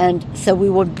administration. And so we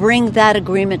will bring that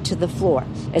agreement to the floor.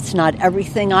 It's not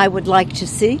everything I would like to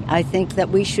see. I think that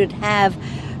we should have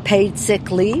paid sick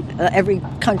leave. Every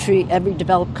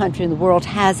developed country in the world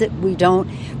has it. We don't.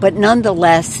 But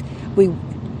nonetheless,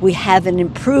 we have an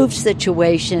improved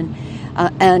situation.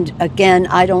 And again,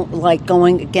 I don't like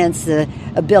going against the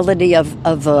ability of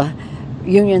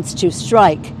unions to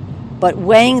strike. But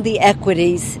weighing the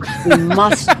equities, we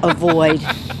must avoid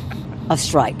a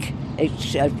strike.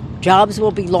 Jobs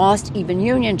will be lost. Even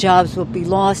union jobs will be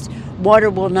lost.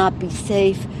 Water will not be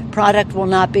safe. Product will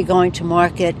not be going to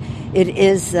market. It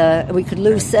is, we could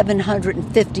lose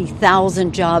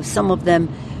 750,000 jobs, some of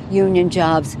them union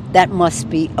jobs. That must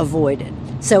be avoided.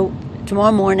 So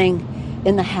tomorrow morning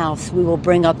in the House, we will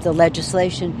bring up the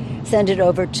legislation, send it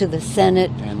over to the Senate.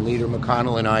 And Leader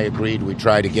McConnell and I agreed we'd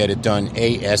try to get it done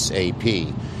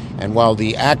ASAP. And while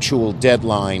the actual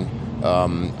deadline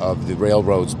of the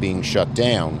railroads being shut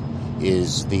down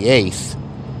is the 8th,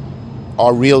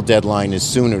 our real deadline is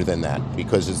sooner than that,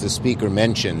 because as the Speaker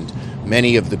mentioned,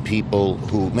 many of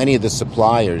the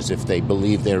suppliers, if they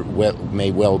believe there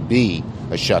may well be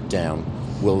a shutdown,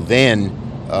 will then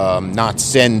not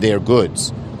send their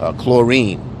goods.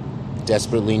 Chlorine,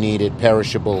 desperately needed,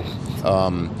 perishable,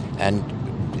 and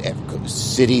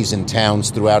cities and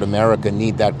towns throughout America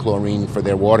need that chlorine for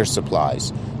their water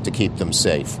supplies to keep them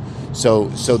safe. So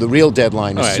the real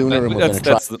deadline is sooner, and we're going to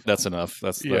try. That's enough.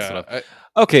 That's enough.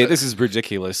 This is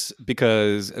ridiculous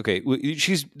because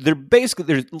they're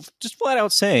just flat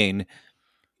out saying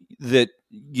that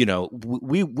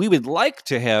we would like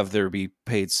to have there be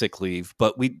paid sick leave,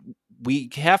 but we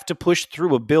have to push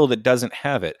through a bill that doesn't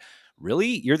have it.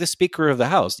 Really? You're the Speaker of the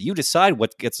House. You decide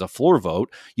what gets a floor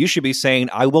vote. You should be saying,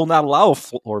 I will not allow a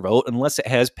floor vote unless it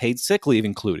has paid sick leave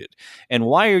included. And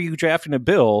why are you drafting a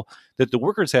bill that the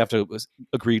workers have to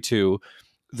agree to,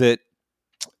 that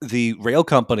the rail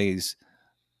companies,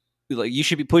 like, you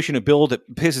should be pushing a bill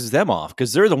that pisses them off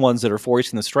because they're the ones that are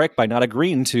forcing the strike by not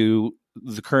agreeing to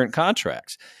the current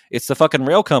contracts. It's the fucking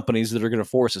rail companies that are going to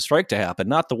force a strike to happen,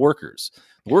 not the workers.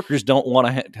 The workers don't want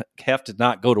to have to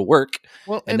not go to work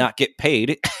and not get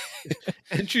paid.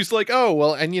 And she's like, oh,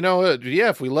 well, and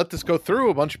if we let this go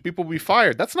through, a bunch of people will be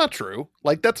fired. That's not true.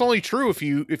 Like, that's only true if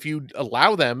you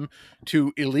allow them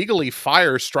to illegally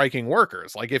fire striking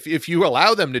workers. Like, if you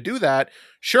allow them to do that,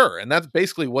 sure. And that's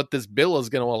basically what this bill is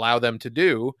going to allow them to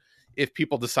do if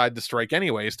people decide to strike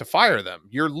anyways, to fire them.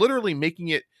 You're literally making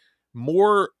it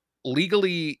more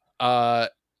legally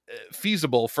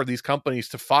feasible for these companies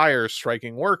to fire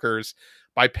striking workers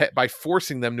by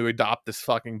forcing them to adopt this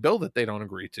fucking bill that they don't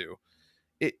agree to.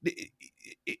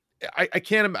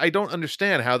 I don't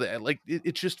understand how that, like,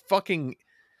 it's just fucking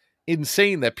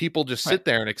insane that people just sit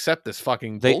there and accept this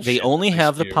fucking bullshit. They only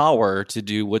have the power to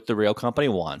do what the rail company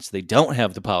wants. They don't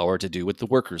have the power to do what the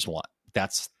workers want.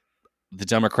 That's the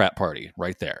Democrat Party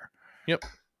right there. Yep.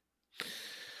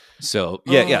 So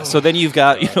yeah. So then you've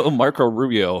got Marco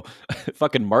Rubio,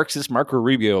 fucking Marxist Marco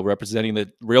Rubio, representing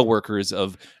the rail workers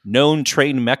of known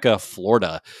train mecca,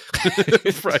 Florida.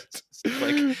 Right.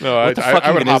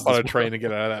 I would hop on a train and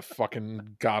get out of that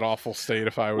fucking god awful state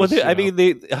if I was.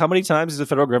 How many times has the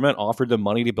federal government offered them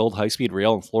money to build high speed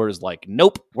rail, and Florida's like,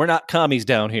 nope, we're not commies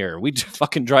down here. We just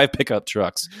fucking drive pickup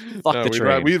trucks. Fuck the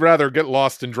train. We'd rather get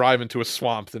lost and drive into a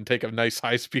swamp than take a nice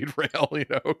high speed rail,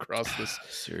 across this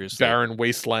seriously barren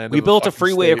wasteland. We built a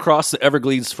freeway across the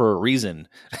Everglades for a reason.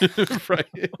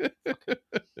 Right.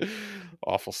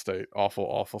 Awful state.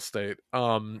 Awful state.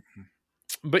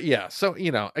 But yeah, so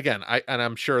again,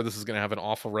 I'm sure this is going to have an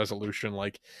awful resolution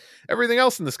like everything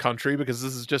else in this country, because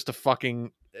this is just a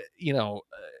fucking that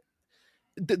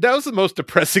was the most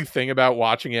depressing thing about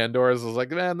watching Andor. Is I was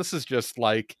like, man, this is just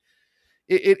like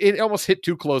it almost hit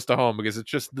too close to home, because it's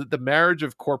just the marriage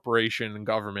of corporation and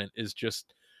government is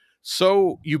just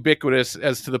so ubiquitous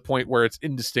as to the point where it's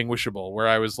indistinguishable, where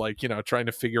I was like, trying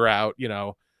to figure out,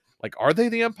 like, are they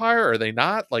the empire? Are they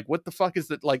not? Like, what the fuck is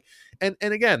that? Like, and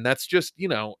again, that's just,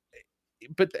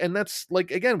 and that's like,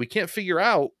 again, we can't figure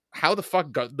out how the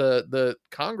fuck the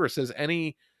Congress has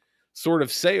any sort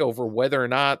of say over whether or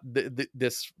not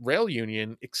this rail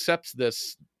union accepts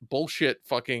this bullshit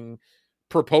fucking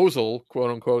proposal, quote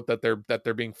unquote, that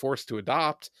they're being forced to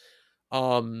adopt.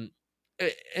 And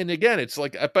again, it's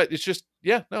like, but it's just,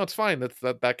 it's fine.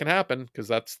 That can happen, because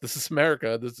this is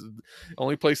America. This is the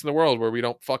only place in the world where we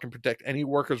don't fucking protect any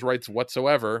workers' rights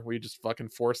whatsoever. We just fucking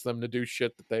force them to do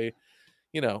shit that they,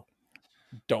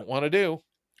 don't want to do.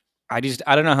 I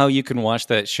don't know how you can watch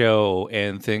that show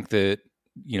and think that,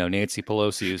 Nancy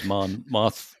Pelosi is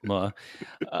Mothma,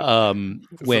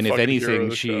 when if fucking hero anything of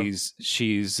the show.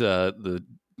 she's the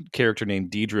character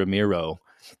named Deidre Miro,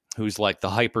 who's like the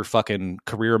hyper fucking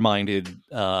career minded,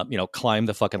 climb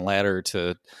the fucking ladder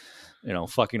to,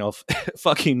 fucking off,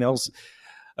 fucking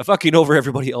over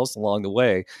everybody else along the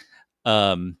way.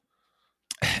 Total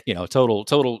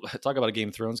talk about a Game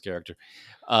of Thrones character.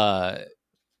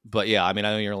 But yeah, I mean,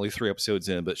 I know you're only 3 episodes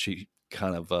in, but she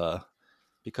kind of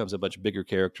becomes a much bigger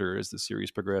character as the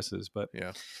series progresses. But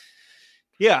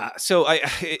yeah. So I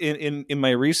in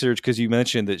my research, because you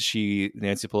mentioned that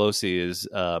Nancy Pelosi is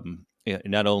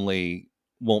not only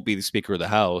won't be the Speaker of the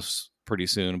House pretty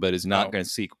soon, but is not going to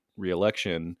seek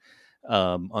re-election,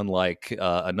 unlike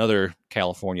another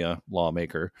California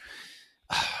lawmaker.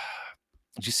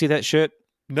 Did you see that shit?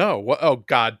 No. What? Oh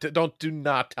God! Do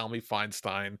not tell me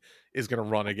Feinstein is going to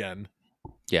run again.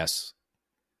 Yes.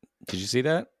 Did you see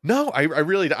that? No, I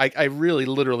really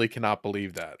literally cannot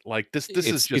believe that. Like this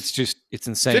is it's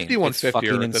insane. 5150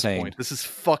 at this insane. point. This is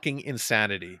fucking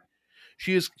insanity.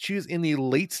 She is in the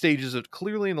late stages of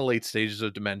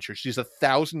dementia. She's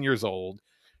 1,000 years old.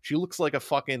 She looks like a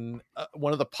fucking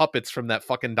one of the puppets from that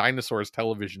fucking Dinosaurs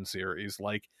television series.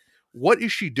 Like, what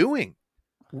is she doing?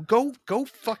 Go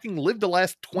fucking live the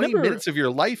last 20 minutes of your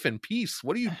life in peace.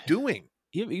 What are you doing?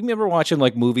 You remember watching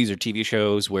like movies or TV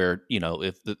shows where,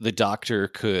 if the doctor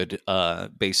could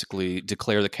basically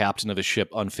declare the captain of a ship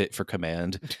unfit for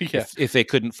command, if they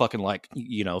couldn't fucking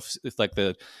if like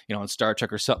the, on Star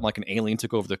Trek or something, like an alien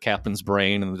took over the captain's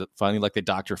brain and finally like the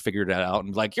doctor figured it out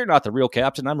and like, you're not the real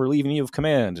captain, I'm relieving you of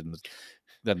command. And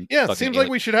then it seems like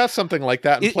we should have something like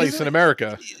that in place in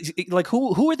America. Like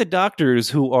who are the doctors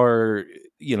who are,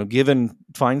 given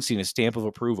Feinstein a stamp of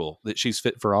approval that she's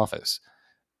fit for office?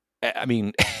 I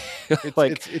mean,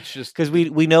 it's just because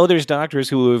we know there's doctors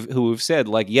who have said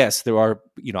like, yes, there are,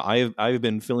 I've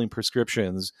been filling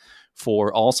prescriptions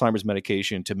for Alzheimer's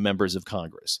medication to members of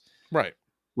Congress. Right.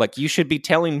 Like you should be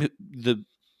telling the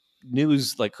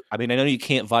news, like, I mean, I know you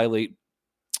can't violate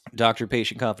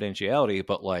doctor-patient confidentiality,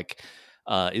 but like,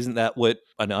 isn't that what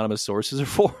anonymous sources are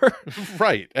for?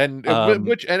 Right. And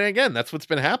again, that's what's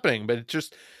been happening, but it's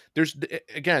just,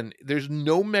 there's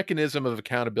no mechanism of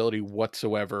accountability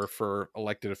whatsoever for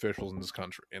elected officials in this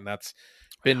country. And that's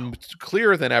been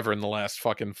clearer than ever in the last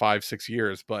fucking 5-6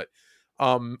 years. But her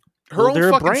own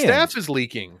fucking staff is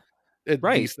leaking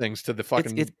these things to the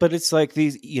fucking... But it's like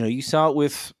these, you saw it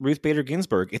with Ruth Bader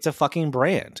Ginsburg. It's a fucking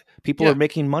brand. People are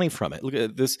making money from it. Look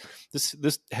at this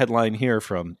headline here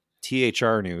from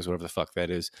THR News, whatever the fuck that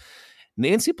is.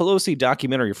 Nancy Pelosi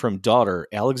documentary from daughter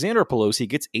Alexandra Pelosi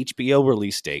gets HBO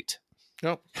release date.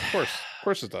 No, of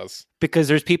course it does. Because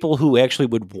there's people who actually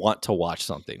would want to watch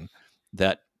something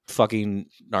that fucking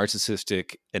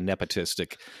narcissistic and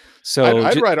nepotistic. So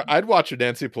I'd watch a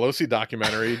Nancy Pelosi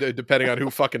documentary, depending on who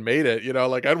fucking made it.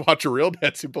 Like I'd watch a real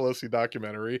Nancy Pelosi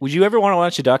documentary. Would you ever want to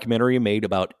watch a documentary made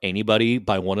about anybody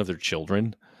by one of their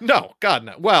children? No, God,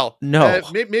 no. Well, no.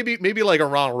 Maybe like a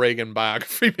Ronald Reagan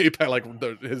biography made by like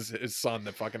his son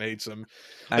that fucking hates him.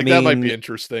 Like, that might be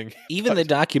interesting. Even the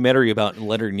documentary about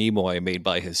Leonard Nimoy made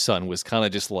by his son was kind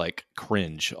of just like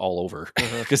cringe all over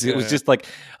because it was just like,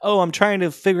 oh, I'm trying to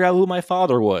figure out who my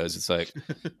father was. It's like,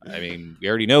 I mean, we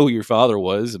already know who your father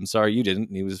was. I'm sorry you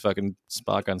didn't. He was fucking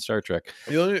Spock on Star Trek.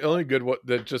 The only good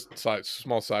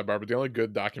small sidebar, but the only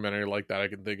good documentary like that I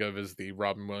can think of is the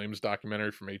Robin Williams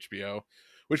documentary from HBO.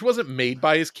 Which wasn't made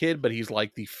by his kid, but he's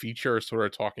like the feature sort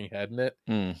of talking head in it.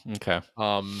 Okay.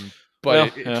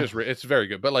 But it's very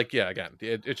good. But like, yeah, again,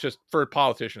 it's just for a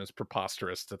politician, it's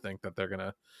preposterous to think that they're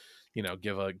gonna,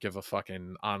 give a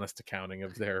fucking honest accounting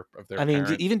of their. I mean,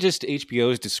 even just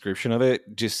HBO's description of it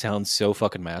just sounds so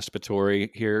fucking masturbatory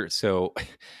here. So,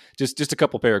 just a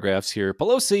couple paragraphs here.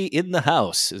 Pelosi in the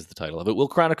House is the title of it. Will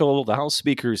chronicle the House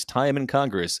Speaker's time in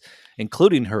Congress,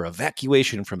 including her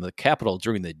evacuation from the Capitol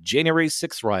during the January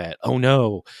 6th riot. Oh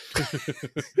no,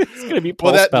 it's gonna be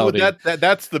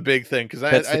that's the big thing because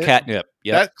that's the catnip.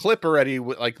 Yep. That clip already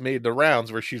like made the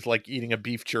rounds where she's like eating a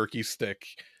beef jerky stick.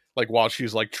 Like while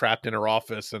she's like trapped in her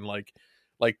office and like,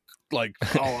 oh,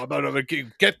 I'm gonna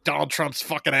get Donald Trump's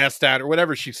fucking ass down or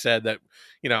whatever she said that,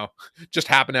 just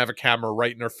happened to have a camera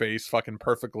right in her face, fucking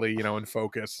perfectly, in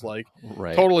focus, like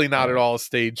totally not at all a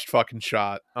staged fucking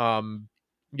shot.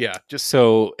 Yeah, just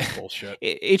so bullshit.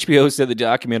 HBO said the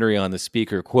documentary on the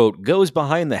speaker, quote, goes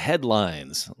behind the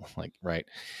headlines, like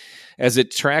as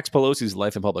it tracks Pelosi's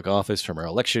life in public office from her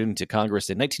election to Congress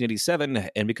in 1987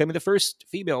 and becoming the first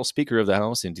female Speaker of the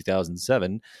House in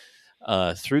 2007.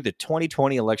 through the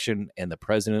 2020 election and the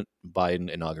President Biden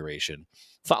inauguration.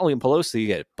 Following Pelosi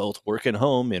at both work and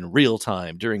home in real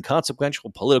time during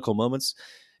consequential political moments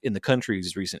in the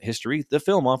country's recent history, the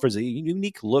film offers a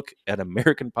unique look at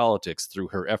American politics through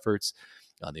her efforts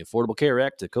on the Affordable Care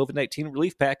Act, the COVID-19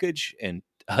 relief package, and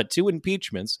 2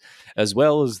 impeachments, as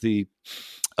well as the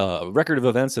record of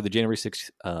events of the January 6th,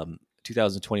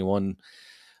 2021,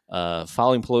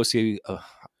 following Pelosi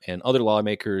and other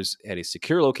lawmakers at a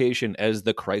secure location as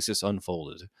the crisis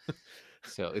unfolded.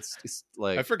 So it's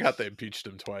like, I forgot they impeached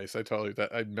him twice. I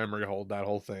memory hold that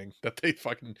whole thing that they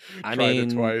fucking tried it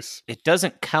twice. It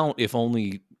doesn't count if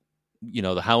only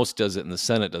the House does it and the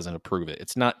Senate doesn't approve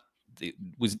it. It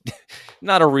was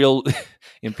not a real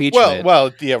impeachment.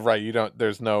 Well, yeah, right.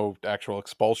 There's no actual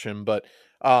expulsion, but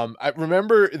I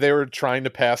remember they were trying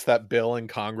to pass that bill in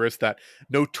Congress that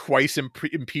no twice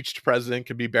impeached president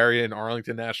could be buried in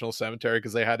Arlington National Cemetery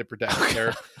because they had to protect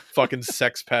their fucking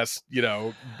sex pest,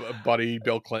 buddy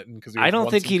Bill Clinton. Because I don't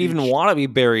think he'd even want to be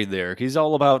buried there. He's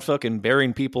all about fucking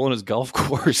burying people in his golf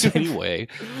course anyway.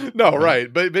 No,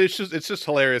 right, but it's just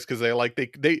hilarious because they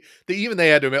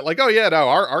had to admit like, oh yeah, no,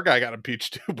 our guy got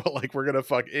impeached too, but like we're gonna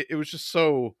fuck. It was just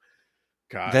so.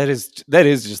 God. That is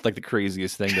just like the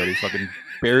craziest thing that he fucking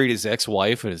buried his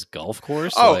ex-wife in his golf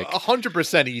course. Oh,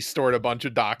 100% he stored a bunch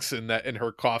of docks in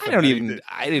her coffin. I don't even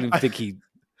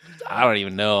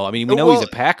know. I mean, we know he's a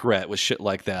pack rat with shit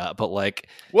like that, but like,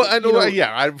 that's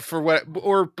like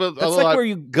where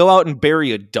you go out and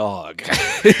bury a dog.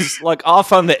 It's like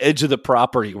off on the edge of the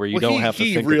property where you don't have to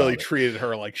think about it. He really treated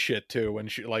her like shit too when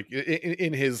she like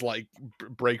in his like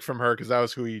break from her, because that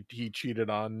was who he cheated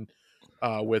on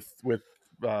with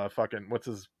fucking what's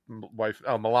his wife,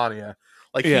 Melania,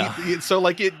 like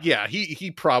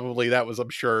he probably, that was,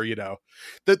 I'm sure,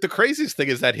 the craziest thing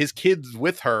is that his kids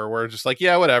with her were just like,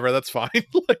 yeah, whatever, that's fine.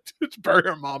 Like, just bury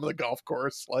her mom on the golf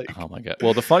course. Like, oh my god.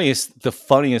 Well, the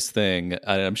funniest thing,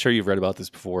 and I'm sure you've read about this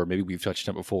before, maybe we've touched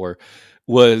on it before,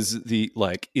 was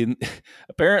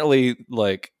apparently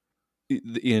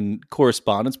in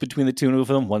correspondence between the two of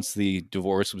them, once the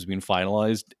divorce was being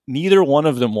finalized, neither one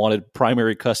of them wanted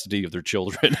primary custody of their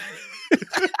children.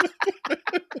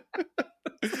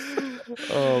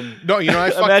 No,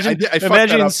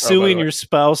 imagine suing your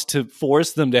spouse to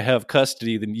force them to have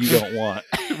custody that you don't want.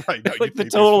 Right, no, like the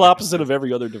total opposite of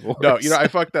every other divorce. No, I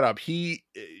fucked that up. He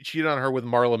cheated on her with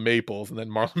Marla Maples, and then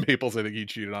Marla Maples, I think he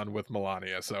cheated on with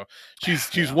Melania. So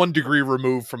she's 1 degree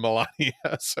removed from Melania.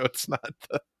 So it's not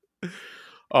the.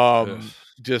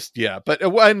 But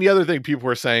and the other thing people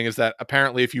were saying is that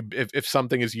apparently if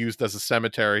something is used as a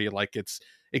cemetery, like it's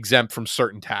exempt from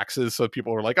certain taxes. So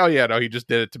people were like, oh yeah, no, he just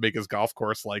did it to make his golf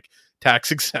course like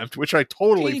tax exempt, which I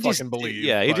totally believe.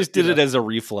 Yeah, he just did it as a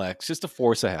reflex, just to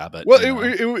force a habit. Well,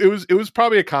 it was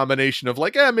probably a combination of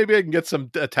like, maybe I can get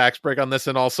a tax break on this,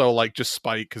 and also like just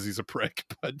spite because he's a prick.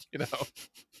 But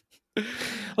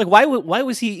like, why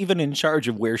was he even in charge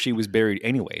of where she was buried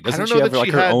anyway? Doesn't she have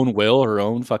her own will, her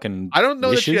own fucking I don't know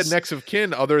wishes? That she had next of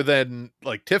kin other than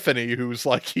like Tiffany, who's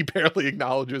like he barely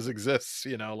acknowledges exists.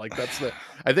 Like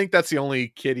I think that's the only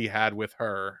kid he had with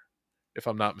her, if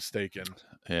I'm not mistaken.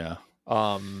 Yeah.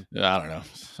 I don't know.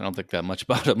 I don't think that much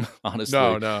about him, honestly.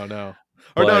 No.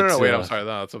 Or no. Wait, I'm sorry.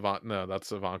 No,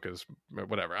 that's Ivanka's.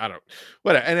 Whatever. I don't.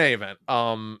 Whatever. In any event.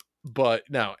 But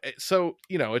no. So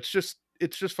it's just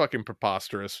fucking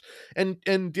preposterous. And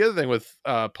the other thing with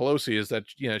Pelosi is that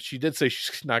she did say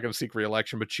she's not going to seek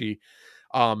re-election, but she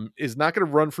is not going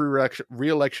to run for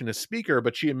re-election as speaker.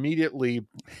 But she immediately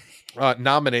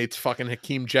nominates fucking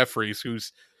Hakeem Jeffries,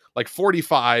 who's like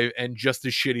 45 and just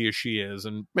as shitty as she is,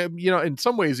 and in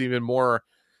some ways even more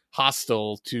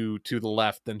hostile to the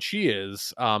left than she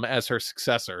is, as her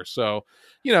successor. So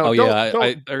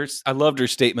I loved her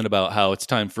statement about how it's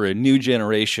time for a new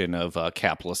generation of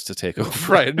capitalists to take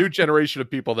over. Right, a new generation of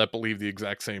people that believe the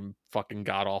exact same fucking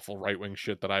god awful right wing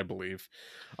shit that I believe.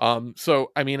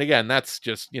 So I mean, again, that's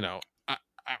just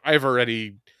I've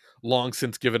already long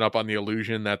since given up on the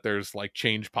illusion that there's like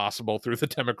change possible through the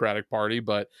Democratic Party.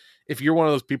 But if you're one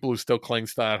of those people who still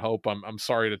clings to that hope, I'm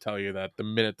sorry to tell you that the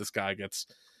minute this guy gets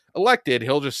elected,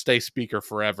 he'll just stay speaker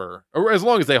forever, or as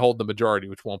long as they hold the majority,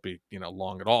 which won't be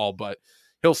long at all. But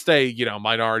he'll stay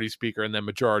minority speaker and then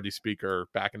majority speaker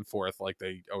back and forth like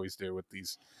they always do with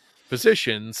these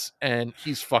positions. And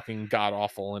he's fucking god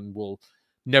awful and will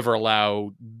never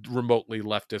allow remotely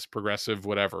leftist, progressive,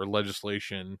 whatever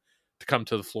legislation to come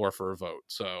to the floor for a vote.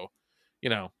 So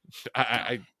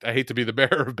I hate to be the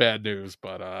bearer of bad news,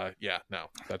 but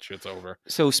that shit's over.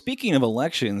 So speaking of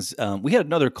elections, we had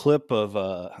another clip of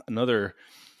a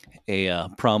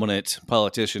prominent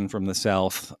politician from the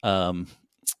South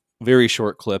very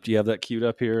short clip. Do you have that queued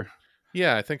up here?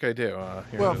 Yeah, I think I do.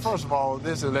 Well, first of all,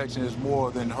 this election is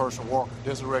more than Herschel Walker.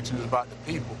 This election is about the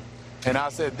people. And I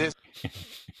said this.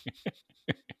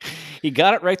 He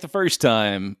got it right the first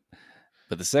time,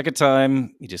 but the second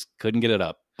time he just couldn't get it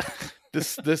up.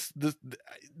 This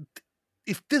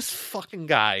if this fucking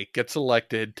guy gets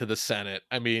elected to the Senate,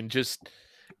 I mean, just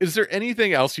is there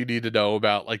anything else you need to know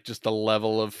about like just the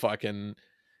level of fucking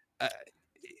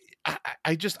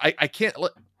I can't.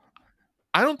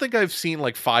 I don't think I've seen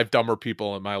like 5 dumber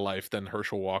people in my life than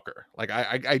Herschel Walker. Like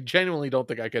I genuinely don't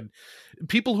think I could.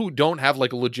 People who don't have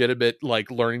like a legitimate like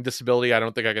learning disability, I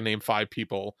don't think I can name 5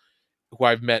 people who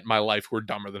I've met in my life who are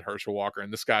dumber than Herschel Walker.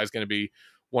 And this guy is going to be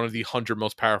one of the 100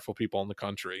 most powerful people in the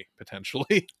country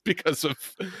potentially because of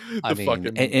the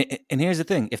fucking. And here's the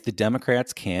thing: if the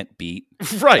Democrats can't beat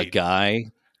right. a guy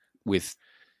with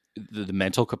the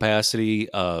mental capacity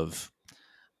of,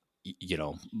 you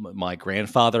know, my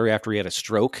grandfather after he had a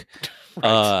stroke,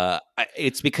 right.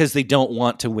 It's because they don't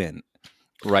want to win,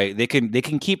 right? They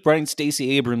can keep running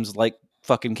Stacey Abrams like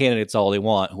fucking candidates all they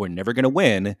want who are never going to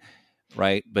win,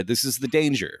 right? But this is the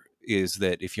danger, is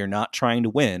that if you're not trying to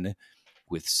win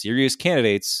with serious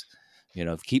candidates, you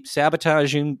know, keep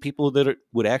sabotaging people that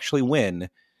would actually win,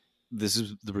 this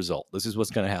is the result. This is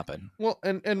what's going to happen. Well,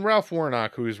 and Ralph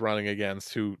Warnock, who he's running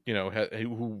against, who, you know,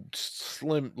 who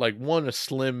won a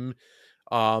slim,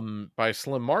 by a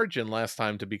slim margin last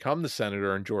time to become the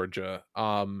senator in Georgia.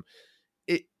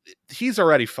 He's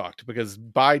already fucked because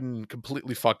Biden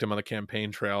completely fucked him on the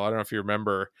campaign trail. I don't know if you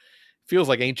remember. It feels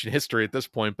like ancient history at this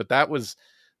point, but that was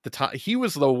the time. He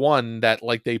was the one that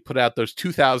like they put out those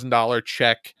 $2,000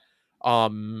 check,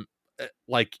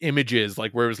 like images,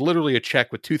 like where it was literally a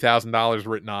check with $2,000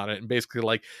 written on it, and basically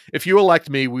like, if you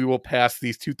elect me, we will pass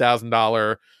these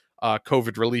 $2,000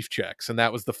 COVID relief checks, and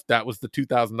that was the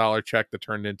 $2,000 check that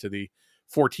turned into the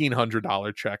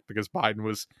 $1,400 check because Biden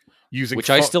was using, which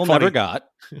I still never got,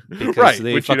 right?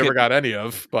 Which you never got any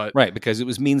of, but right, because it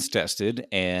was means tested,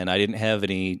 and I didn't have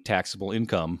any taxable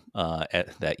income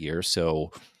at that year,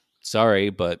 so sorry,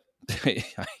 but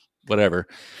whatever.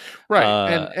 Right.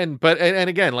 And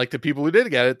again, like the people who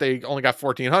did get it, they only got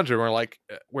 1,400. We're like,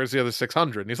 where's the other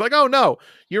 600? And he's like, oh no,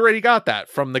 you already got that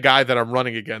from the guy that I'm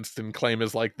running against and claim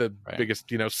is like the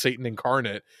biggest, you know, Satan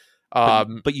incarnate.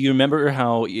 But you remember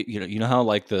how, you know how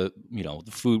like the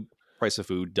food price of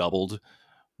food doubled,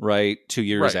 right? 2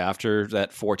 years after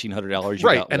that $1,400 you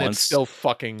got and once. It's still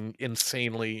fucking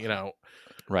insanely, you know.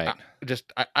 Right.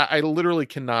 I literally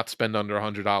cannot spend under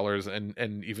 $100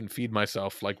 and even feed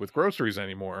myself like with groceries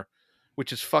anymore,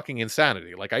 which is fucking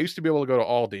insanity. Like I used to be able to go to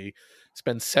Aldi,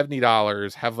 spend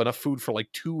 $70, have enough food for like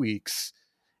 2 weeks.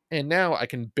 And now I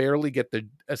can barely get the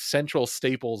essential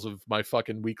staples of my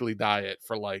fucking weekly diet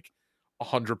for like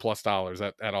 $100+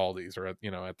 at Aldi's or at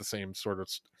the same sort of.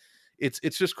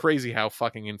 It's just crazy how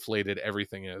fucking inflated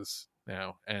everything is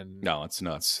now, and no, it's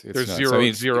nuts. There's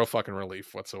nuts. zero fucking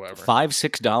relief whatsoever.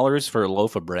 $5-6 for a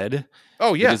loaf of bread.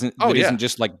 Oh yeah, that isn't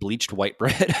just like bleached white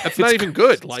bread. That's not even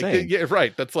good. Like yeah,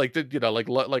 right. That's like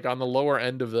like on the lower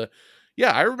end of the.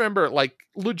 Yeah, I remember like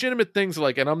legitimate things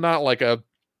like, and I'm not like a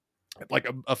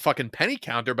fucking penny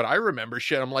counter, but I remember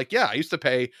shit. I'm like, yeah, I used to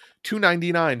pay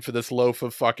 $2.99 for this loaf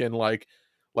of fucking like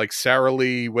Sara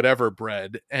Lee whatever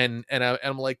bread, and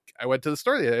I'm like, I went to the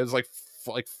store. It was like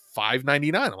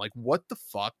 $5.99. I'm like, what the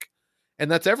fuck? And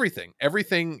that's everything,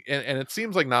 and it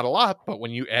seems like not a lot, but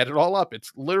when you add it all up,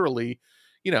 it's literally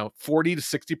 40 to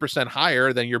 60%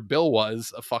 higher than your bill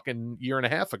was a fucking year and a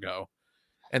half ago.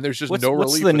 And there's just no relief.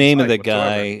 What's the name of the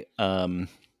guy?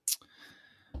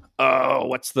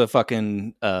 What's the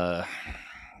fucking the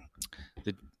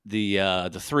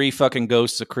 3 fucking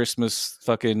ghosts of Christmas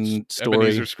fucking story?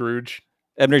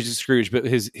 Ebenezer Scrooge, but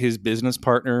his business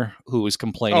partner who was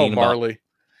complaining Marley.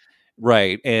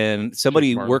 Right. And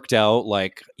somebody worked out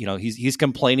like, he's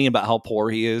complaining about how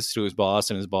poor he is to his boss,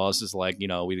 and his boss is like,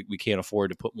 we can't afford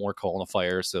to put more coal in the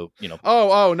fire. So,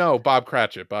 Oh no, Bob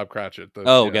Cratchit. Gotcha.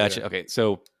 Yeah. Okay.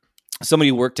 So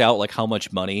somebody worked out like how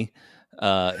much money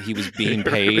he was being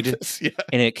paid,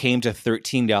 and it came to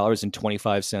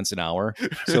 $13.25 an hour.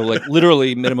 So like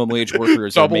literally minimum wage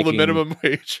workers double the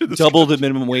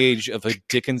minimum wage of a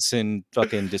Dickinson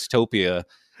fucking dystopia.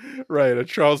 Right, a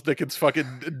Charles Dickens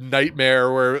fucking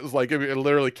nightmare where it was like it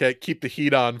literally can't keep the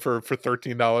heat on for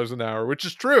 $13 an hour, which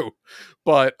is true,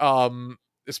 but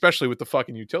especially with the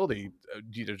fucking utility,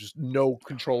 just no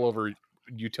control over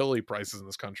utility prices in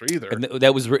this country either. And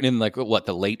that was written in like the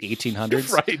late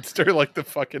 1800s, right? During like the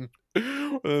fucking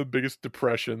biggest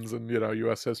depressions in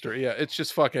U.S. history. Yeah, it's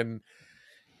just fucking.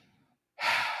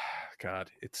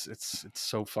 God, it's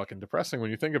so fucking depressing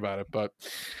when you think about it. But,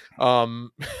 well,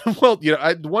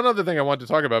 one other thing I wanted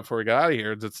to talk about before we got out of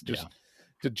here is it's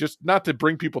just not to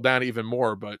bring people down even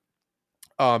more, but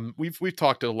we've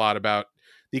talked a lot about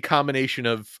the combination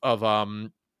of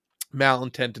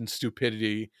malintent and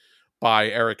stupidity by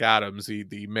Eric Adams,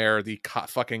 the mayor, the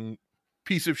fucking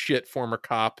piece of shit former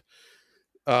cop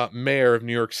mayor of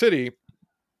New York City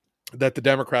that the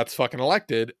Democrats fucking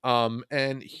elected.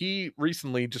 And he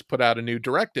recently just put out a new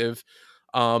directive.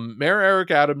 Mayor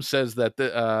Eric Adams says that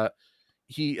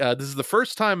this is the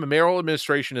first time a mayoral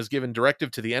administration has given directive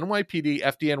to the NYPD,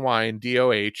 FDNY, and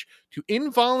DOH to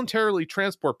involuntarily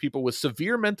transport people with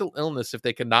severe mental illness if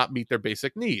they cannot meet their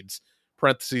basic needs.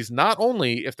 Parentheses, not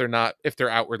only if they're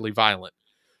outwardly violent.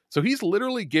 So he's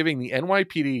literally giving the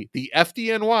NYPD, the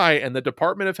FDNY, and the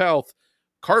Department of Health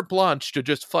carte blanche to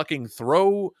just fucking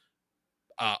throw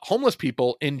homeless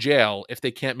people in jail if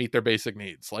they can't meet their basic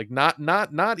needs. Like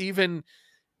not even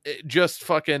just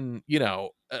fucking,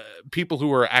 people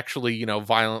who are actually,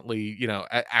 violently,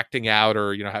 acting out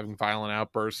or, having violent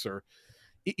outbursts. Or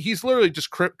he's literally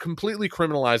just completely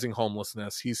criminalizing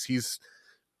homelessness.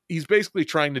 He's basically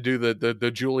trying to do the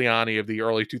Giuliani of the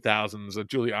early 2000s.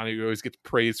 Giuliani who always gets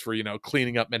praised for,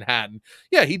 cleaning up Manhattan.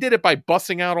 Yeah, he did it by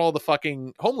bussing out all the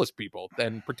fucking homeless people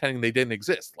and pretending they didn't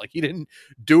exist. Like, he didn't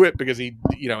do it because he,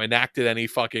 enacted any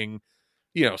fucking,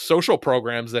 social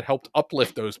programs that helped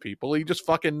uplift those people. He just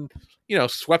fucking,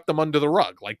 swept them under the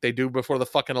rug like they do before the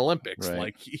fucking Olympics. Right.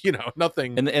 Like,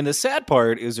 nothing. And the sad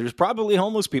part is there's probably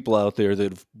homeless people out there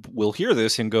that will hear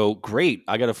this and go, great,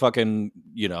 I got a fucking,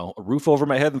 a roof over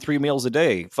my head and 3 meals a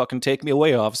day. Fucking take me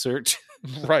away, officer.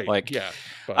 Right. Like, yeah.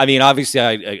 But, I mean, obviously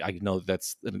I know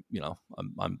that's,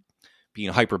 I'm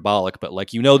being hyperbolic, but like,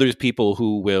 there's people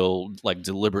who will like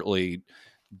deliberately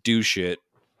do shit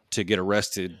to get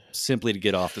arrested simply to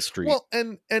get off the street. Well,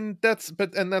 and that's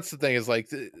the thing is like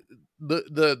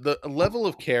the level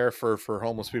of care for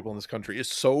homeless people in this country is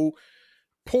so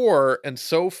poor and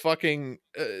so fucking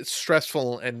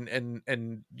stressful, and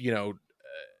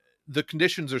the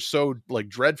conditions are so like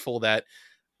dreadful that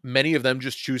many of them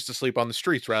just choose to sleep on the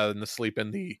streets rather than to sleep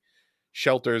in the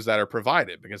shelters that are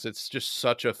provided, because it's just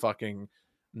such a fucking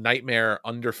nightmare,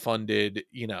 underfunded,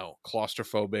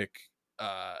 claustrophobic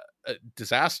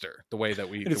disaster. The way that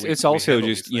it's also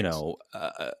just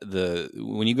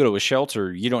when you go to a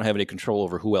shelter, you don't have any control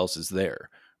over who else is there,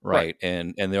 right?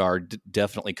 And there are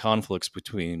definitely conflicts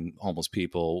between homeless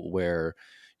people where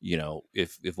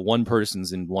if one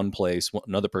person's in one place,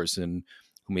 another person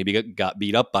who maybe got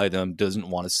beat up by them doesn't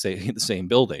want to stay in the same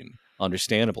building,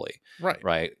 understandably,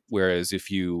 right? Whereas if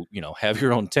you have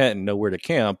your own tent and know where to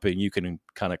camp and you can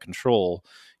kind of control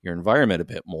your environment a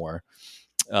bit more.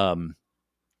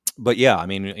 But yeah, I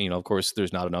mean, of course,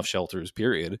 there's not enough shelters,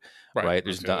 period. Right?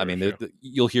 There's not. I mean,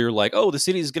 you'll hear like, oh, the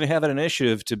city is going to have an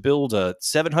initiative to build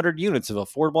 700 units of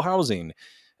affordable housing,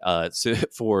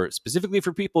 specifically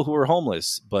for people who are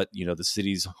homeless. But the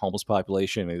city's homeless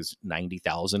population is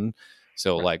 90,000.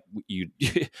 So like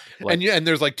and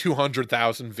there's like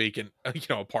 200,000 vacant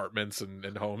apartments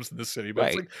and homes in the city. But right,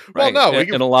 it's like, well, no,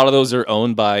 and a lot of those are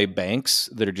owned by banks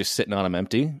that are just sitting on them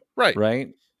empty. Right.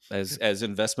 As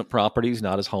investment properties,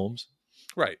 not as homes.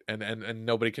 Right. And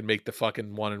nobody can make the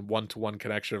fucking one-to-one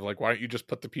connection of like, why don't you just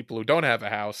put the people who don't have a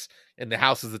house in the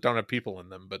houses that don't have people in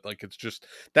them? But like, it's just,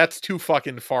 that's too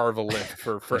fucking far of a lift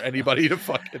for anybody to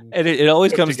fucking. And it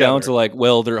always comes down to like,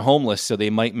 well, they're homeless, so they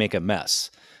might make a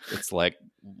mess. It's like,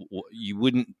 you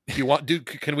wouldn't.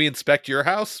 Can we inspect your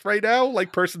house right now?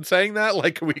 Like, person saying that,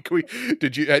 like, can we?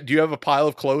 Do you have a pile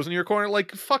of clothes in your corner?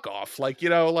 Like, fuck off. Like,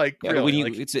 really,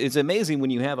 when it's amazing when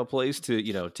you have a place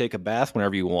to take a bath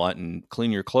whenever you want and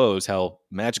clean your clothes, how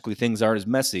magically things aren't as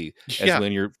messy as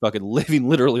when you're fucking living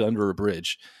literally under a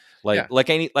bridge, like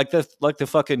the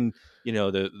fucking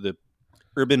the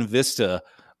urban vista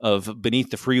of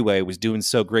beneath the freeway was doing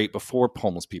so great before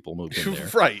homeless people moved in there.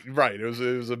 Right. It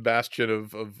was a bastion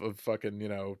of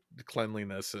fucking,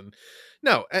 cleanliness and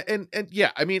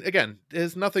yeah, I mean, again,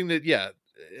 there's nothing that,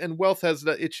 and wealth has,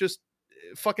 it's just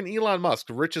fucking Elon Musk,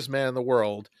 the richest man in the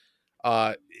world,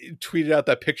 tweeted out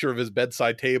that picture of his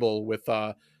bedside table with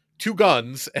 2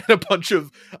 guns and a bunch of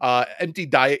empty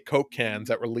Diet Coke cans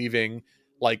that were leaving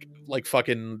like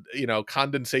fucking,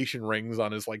 condensation rings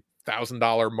on his like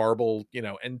 $1,000 marble,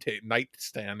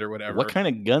 nightstand or whatever. What kind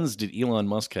of guns did Elon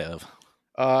Musk have?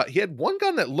 He had one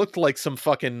gun that looked like some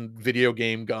fucking video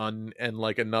game gun, and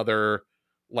like another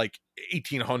like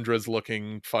 1800s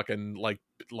looking fucking like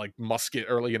musket,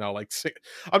 or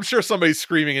I'm sure somebody's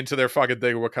screaming into their fucking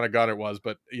thing what kind of gun it was,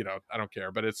 but I don't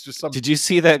care. But it's just some. Did you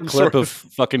see that clip of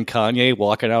fucking Kanye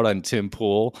walking out on Tim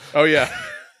Pool? Oh yeah.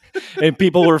 And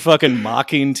people were fucking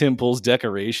mocking Tim Pool's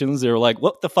decorations. They were like,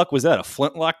 "What the fuck was that? A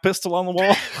flintlock pistol on the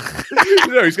wall?"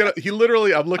 No, he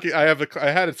literally. I'm looking. I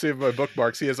had it saved in my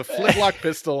bookmarks. He has a flintlock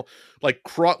pistol, like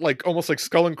almost like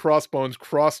skull and crossbones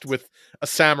crossed with a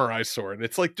samurai sword.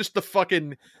 It's like just the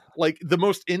fucking like the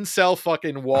most incel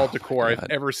fucking wall decor I've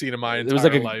ever seen in my entire life.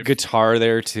 There was like a guitar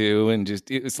there too, and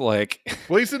just it was like.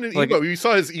 Well, he's in an like emo. You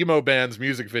saw his emo band's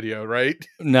music video, right?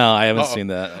 No, I haven't seen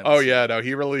that. No,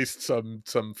 he released some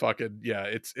fucking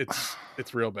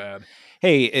it's real bad.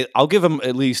 Hey, I'll give him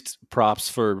at least props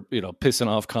for pissing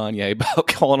off Kanye about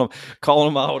calling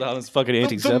him out on his fucking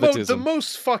anti-Semitism. The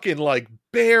most fucking like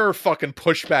bare fucking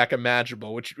pushback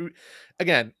imaginable. Which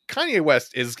again, Kanye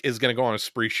West is going to go on a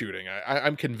spree shooting.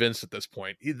 I'm convinced at this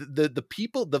point. The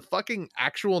people, the fucking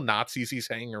actual Nazis he's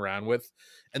hanging around with,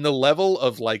 and the level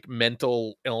of like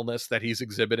mental illness that he's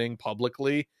exhibiting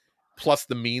publicly, plus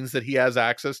the means that he has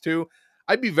access to.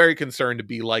 I'd be very concerned to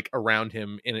be like around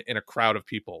him in a crowd of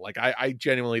people. Like I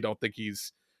genuinely don't think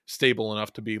he's stable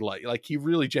enough to be like he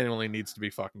really genuinely needs to be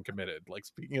fucking committed. Like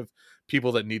speaking of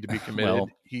people that need to be committed, well,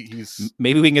 he's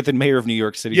maybe we can get the mayor of New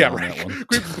York City on right. that one.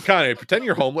 Kanye, pretend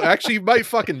you're homeless. Actually, he might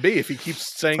fucking be if he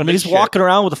keeps saying. I mean, he's walking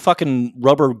around with the fucking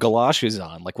rubber galoshes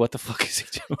on. Like, what the fuck is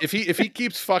he doing? If he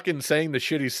keeps fucking saying the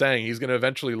shit he's saying, he's going to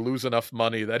eventually lose enough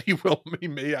money that he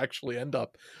may actually end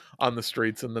up on the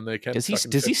streets, and then they can. Does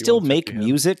he still make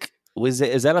music? Is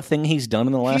that a thing he's done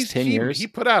in the last 10 years? He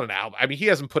put out an album. I mean, he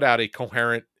hasn't put out a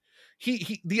coherent.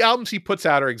 The albums he puts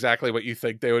out are exactly what you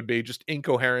think they would be, just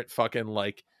incoherent fucking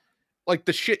like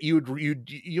the shit you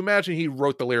imagine he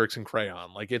wrote the lyrics in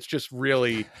crayon. Like it's just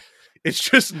really, it's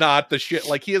just not the shit.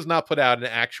 Like he has not put out an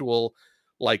actual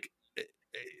like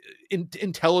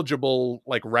intelligible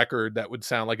like record that would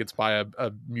sound like it's by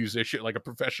a musician, like a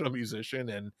professional musician,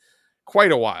 in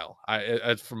quite a while.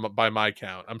 By my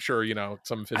count, I'm sure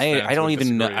some of his fans I don't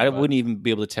even know. I but wouldn't even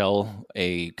be able to tell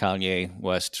a Kanye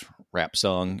West rap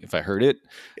song if I heard it,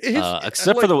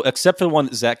 except for the one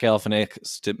that Zach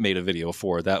Galifianakis made a video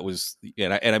for. That was,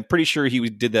 and I'm pretty sure he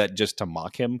did that just to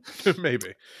mock him.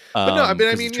 Maybe, but no, I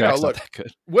mean, look,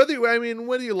 whether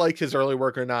you like his early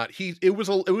work or not, it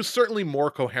was certainly more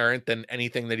coherent than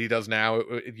anything that he does now.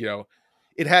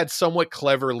 It had somewhat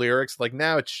clever lyrics. Like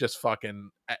now, it's just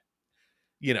fucking. I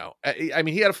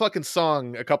mean, he had a fucking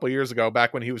song a couple years ago,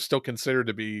 back when he was still considered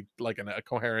to be like a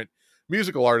coherent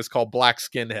musical artist, called Black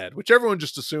Skinhead, which everyone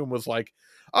just assumed was like,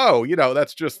 oh,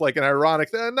 that's just like an ironic.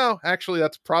 No, actually,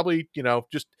 that's probably,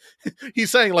 just he's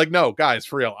saying like, no, guys,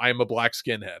 for real, I'm a black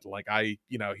skinhead. Like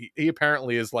he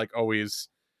apparently is like always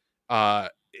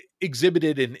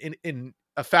exhibited in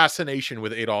a fascination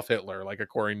with Adolf Hitler, like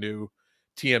according to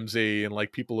TMZ and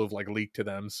like people who've like leaked to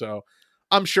them. So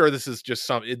I'm sure this is just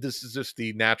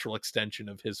the natural extension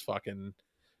of his fucking,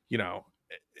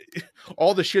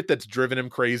 all the shit that's driven him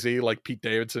crazy, like Pete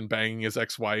Davidson banging his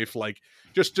ex-wife, like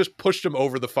just pushed him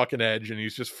over the fucking edge, and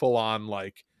he's just full on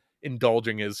like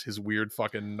indulging his weird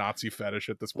fucking Nazi fetish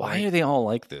at this point. Why are they all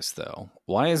like this though?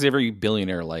 Why is every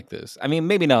billionaire like this? I mean,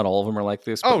 maybe not all of them are like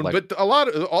this. But but a lot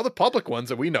of all the public ones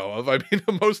that we know of. I mean,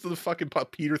 most of the fucking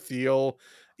Peter Thiel,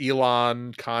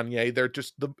 Elon, Kanye, they're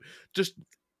just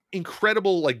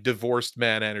incredible like divorced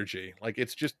man energy. Like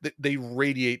it's just they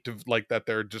radiate to like that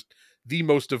they're just the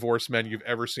most divorced men you've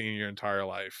ever seen in your entire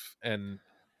life. And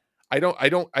I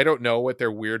don't know what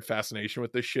their weird fascination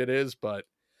with this shit is, but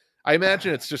I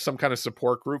imagine it's just some kind of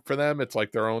support group for them. It's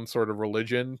like their own sort of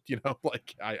religion,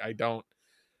 like I don't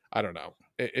know.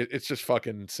 It's just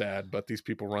fucking sad, but these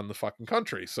people run the fucking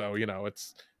country. So,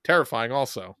 it's terrifying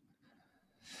also.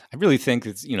 I really think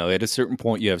it's, at a certain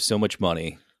point you have so much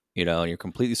money, and you're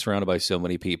completely surrounded by so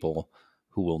many people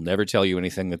who will never tell you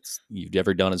anything that you've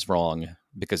ever done is wrong,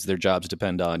 because their jobs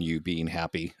depend on you being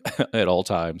happy at all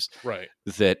times. Right.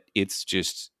 That it's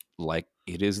just like,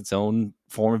 it is its own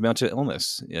form of mental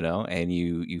illness, and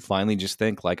you finally just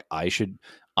think like,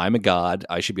 I'm a god.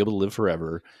 I should be able to live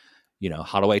forever.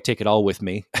 How do I take it all with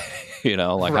me?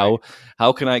 Like right.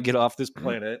 How can I get off this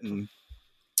planet and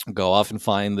go off and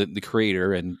find the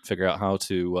creator and figure out how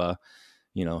to,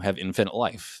 have infinite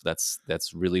life.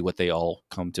 That's really what they all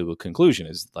come to a conclusion,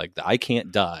 is like, I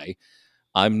can't die.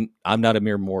 I'm not a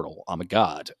mere mortal. I'm a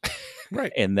god.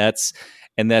 Right. and that's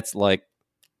like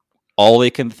all they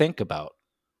can think about,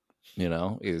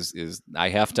 is I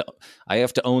have to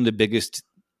own the biggest,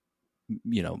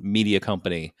 media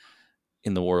company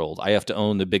in the world. I have to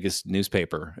own the biggest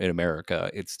newspaper in America.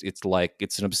 It's like,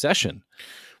 it's an obsession.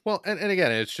 Well, and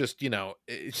again, it's just,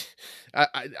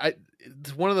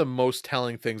 it's one of the most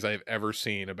telling things I've ever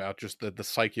seen about just the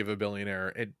psyche of a billionaire,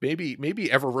 and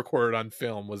maybe ever recorded on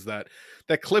film, was that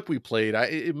clip we played.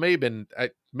 It may have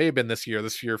been this year.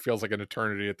 This year feels like an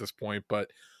eternity at this point,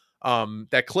 but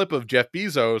that clip of Jeff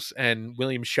Bezos and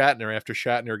William Shatner after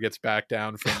Shatner gets back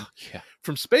down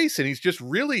from space, and he's just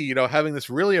really, having this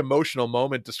really emotional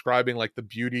moment describing like the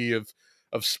beauty of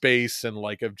space, and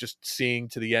like of just seeing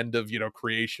to the end of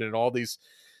creation, and all these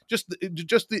just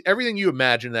everything you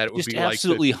imagine that it would just be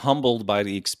absolutely humbled by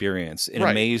the experience and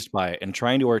amazed by it and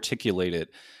trying to articulate it.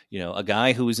 A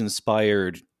guy who has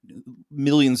inspired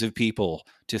millions of people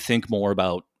to think more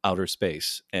about outer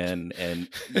space, and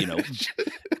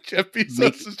Jeff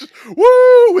Bezos is just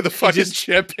woo with a fucking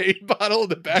champagne bottle in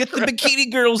the background. Get the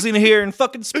bikini girls in here and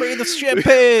fucking spray the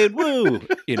champagne, woo!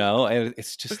 And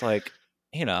it's just like,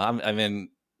 I mean,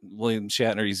 William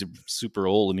Shatner, he's super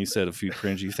old and he said a few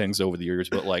cringy things over the years,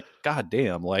 but like,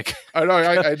 goddamn, like I know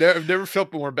I've never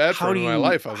felt more bad for him in my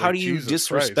life. How do you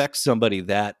disrespect somebody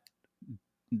that?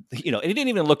 And he didn't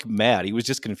even look mad. He was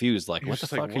just confused. Like, what the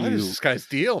fuck are you? What is this guy's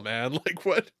deal, man? Like,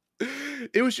 what?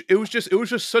 It was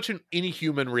just such an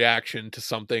inhuman reaction to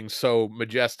something so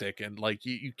majestic, and like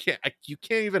you can't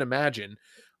even imagine.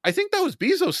 I think that was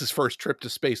Bezos' first trip to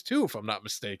space too, if I'm not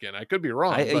mistaken. I could be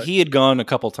wrong. He had gone a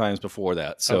couple times before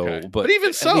that. So, okay. But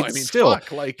even so, I mean, still,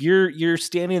 fuck, like you're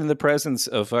standing in the presence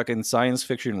of fucking science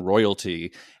fiction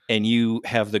royalty, and you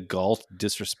have the gall to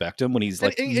disrespect him when he's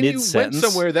like mid sentence. You went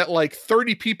somewhere that like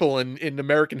 30 people in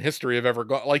American history have ever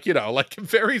gone. Like like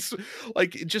very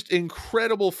like just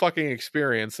incredible fucking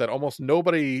experience that almost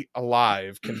nobody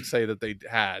alive can say that they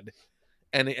had,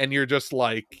 and you're just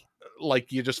like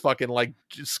you just fucking like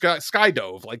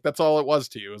skydove. Like that's all it was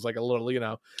to you. It was like a little,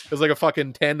 it was like a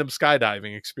fucking tandem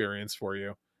skydiving experience for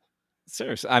you.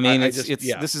 Seriously. I mean, it's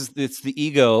the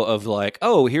ego of like,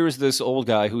 oh, here's this old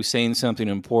guy who's saying something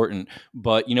important,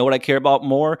 but you know what I care about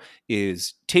more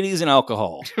is titties and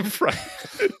alcohol. Right.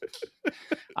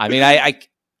 I mean,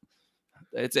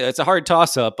 it's a hard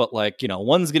toss up, but like,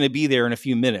 one's going to be there in a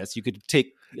few minutes. You could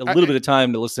take a little bit of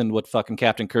time to listen to what fucking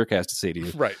Captain Kirk has to say to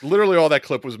you. Right. Literally all that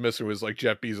clip was missing was like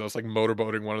Jeff Bezos like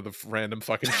motorboating one of the random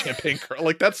fucking champagne girls.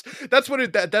 Like that's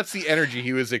the energy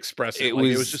he was expressing. It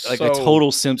was just like a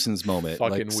total Simpsons moment.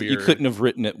 Fucking like, weird. You couldn't have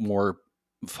written it more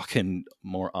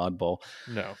oddball.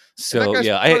 No. So and that guy's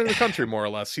yeah, running the country more or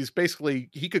less. He's basically,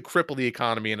 he could cripple the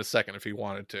economy in a second if he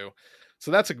wanted to.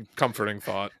 So that's a comforting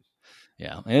thought.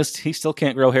 Yeah, and he still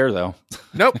can't grow hair though.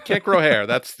 Nope, can't grow hair.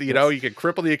 That's you can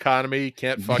cripple the economy. You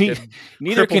can't fucking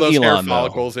neither cripple can those Elon, hair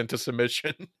follicles into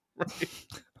submission. Right.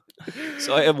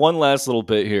 So I have one last little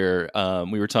bit here.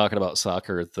 We were talking about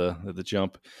soccer at the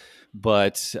jump,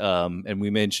 but and we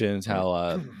mentioned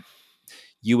how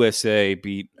USA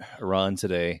beat Iran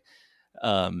today,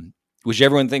 which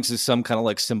everyone thinks is some kind of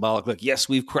like symbolic, like, yes,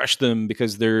 we've crushed them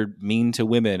because they're mean to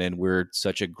women and we're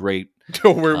such a great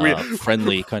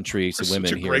friendly country to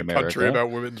women here in America. Country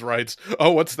about women's rights.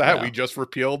 Oh, what's that? Yeah. We just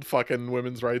repealed fucking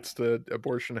women's rights to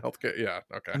abortion, healthcare. Yeah,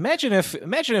 okay. Imagine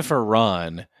if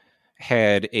Iran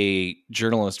had a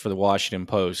journalist for the Washington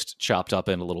Post chopped up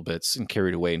into little bits and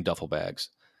carried away in duffel bags.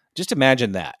 Just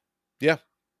imagine that. Yeah.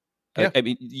 I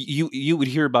mean, you would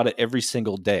hear about it every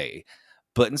single day.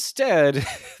 But instead,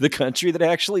 the country that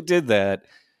actually did that,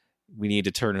 we need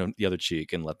to turn the other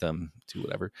cheek and let them do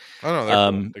whatever. Oh, no,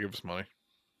 they're cool. They give us money.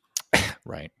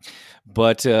 Right.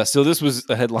 But so this was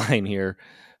a headline here.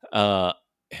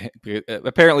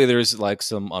 Apparently, there's like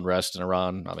some unrest in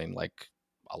Iran. I mean, like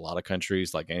a lot of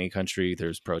countries, like any country,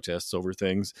 there's protests over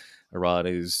things. Iran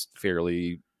is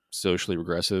fairly socially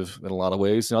regressive in a lot of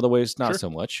ways. In other ways, not so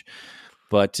much.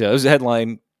 But there's a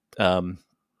headline.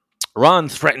 Iran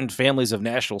threatened families of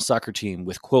national soccer team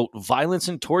with, quote, violence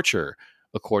and torture,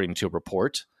 according to a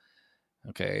report.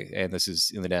 Okay, and this is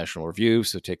in the National Review,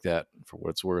 so take that for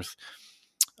what it's worth.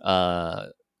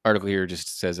 Article here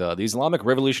just says, the Islamic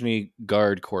Revolutionary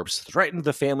Guard Corps threatened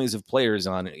the families of players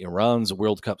on Iran's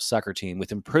World Cup soccer team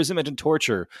with imprisonment and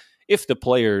torture if the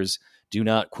players do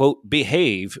not, quote,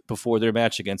 behave before their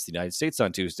match against the United States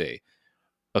on Tuesday,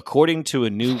 according to a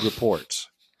new report.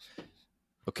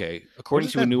 Okay, according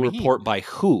to a new report by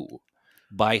who?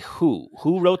 By who?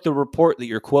 Who wrote the report that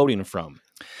you're quoting from?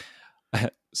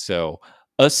 So,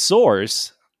 a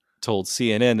source told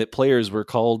CNN that players were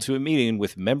called to a meeting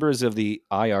with members of the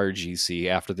IRGC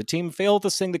after the team failed to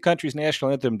sing the country's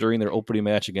national anthem during their opening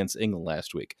match against England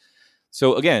last week.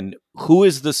 So, again, who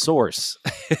is the source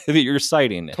that you're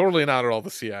citing? Totally not at all the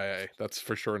CIA. That's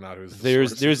for sure not who's the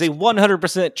source. There's a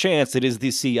 100% chance it is the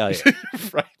CIA.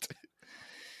 Right.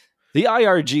 The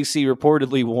IRGC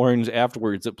reportedly warned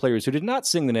afterwards that players who did not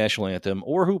sing the national anthem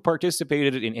or who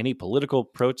participated in any political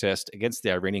protest against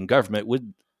the Iranian government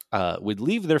would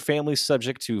leave their families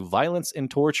subject to violence and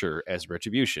torture as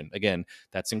retribution. Again,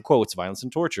 that's in quotes, violence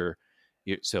and torture.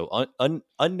 So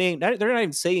unnamed, they're not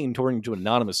even saying according to an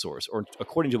anonymous source or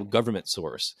according to a government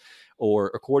source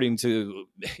or according to,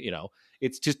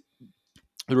 it's just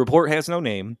the report has no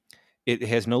name. It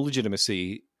has no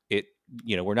legitimacy.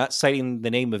 We're not citing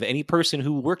the name of any person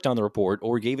who worked on the report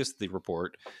or gave us the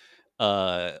report,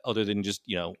 other than just,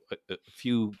 a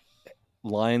few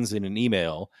lines in an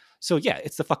email. So yeah,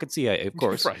 it's the fucking CIA, of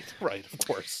course. Right, of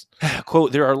course.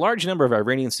 Quote, there are a large number of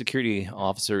Iranian security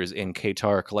officers in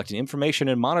Qatar collecting information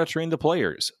and monitoring the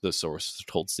players, the source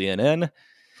told CNN,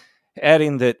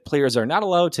 adding that players are not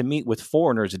allowed to meet with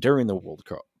foreigners during the World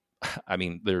Cup. I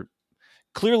mean, they're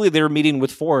meeting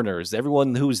with foreigners.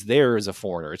 Everyone who's there is a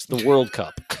foreigner. It's the World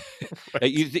Cup.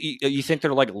 Right. You think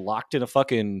they're like locked in a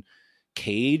fucking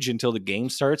cage until the game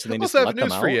starts and they just let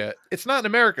them out? For you. It's not in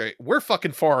America. We're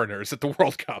fucking foreigners at the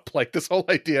World Cup. Like this whole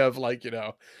idea of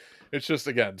it's just,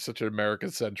 again, such an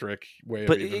American-centric way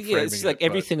of even framing it's like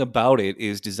everything about it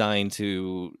is designed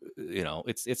to,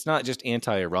 it's not just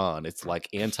anti-Iran. It's like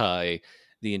anti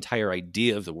the entire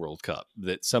idea of the World Cup,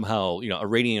 that somehow,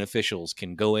 Iranian officials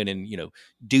can go in and,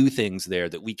 do things there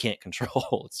that we can't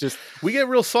control. It's just, we get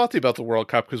real salty about the World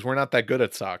Cup because we're not that good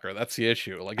at soccer. That's the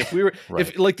issue. Like if we were, right.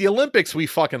 if like the Olympics, we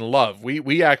fucking love,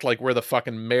 we act like we're the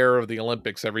fucking mayor of the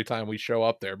Olympics every time we show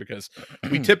up there because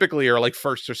we typically are like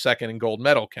first or second in gold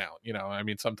medal count.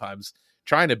 Sometimes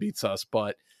China beats us,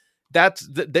 but that's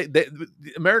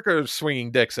America is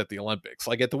swinging dicks at the Olympics.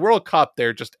 Like at the World Cup,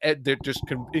 they're just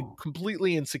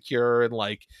completely insecure and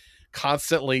like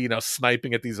constantly,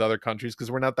 sniping at these other countries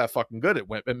because we're not that fucking good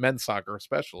at men's soccer,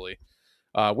 especially.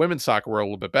 Women's soccer we're a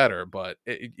little bit better, but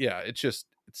it's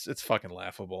fucking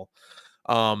laughable.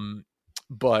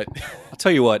 But I'll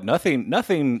tell you what,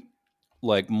 nothing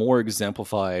like more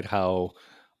exemplified how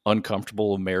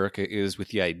uncomfortable America is with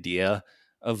the idea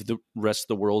of the rest of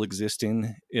the world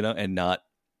existing, and not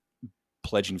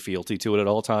pledging fealty to it at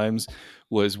all times,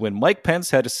 was when Mike Pence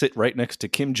had to sit right next to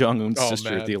Kim Jong-un's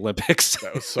sister at the Olympics.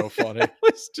 That was so funny. It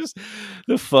was just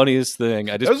the funniest thing.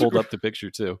 I just pulled up the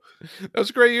picture too. That was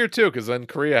a great year too, because then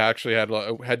Korea actually had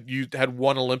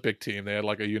one Olympic team. They had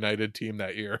like a united team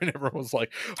that year, and everyone was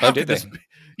like, "How did this be?"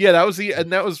 Yeah,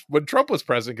 that was when Trump was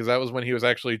president, because that was when he was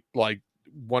actually like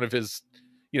one of his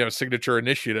signature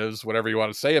initiatives, whatever you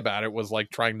want to say about it, was like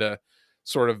trying to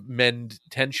sort of mend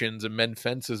tensions and mend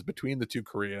fences between the two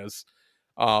Koreas.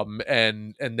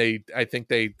 And I think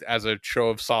they, as a show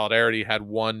of solidarity, had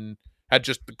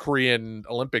just the Korean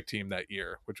Olympic team that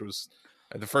year, which was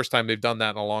the first time they've done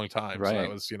that in a long time. Right. So that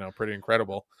was, pretty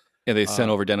incredible. Yeah, they sent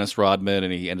over Dennis Rodman,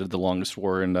 and he ended the longest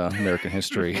war in American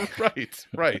history.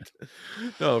 Right.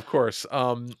 No, of course.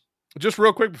 Just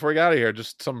real quick before we get out of here,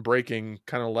 just some breaking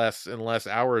kind of in the last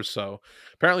hour or so.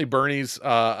 Apparently Bernie's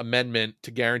amendment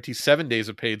to guarantee 7 days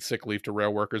of paid sick leave to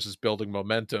rail workers is building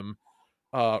momentum.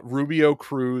 Rubio,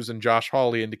 Cruz, and Josh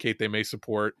Hawley indicate they may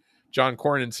support. John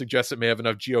Cornyn suggests it may have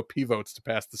enough GOP votes to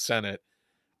pass the Senate.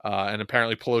 And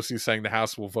apparently Pelosi is saying the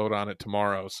House will vote on it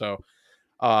tomorrow. So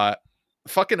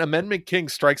fucking Amendment King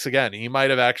strikes again. He might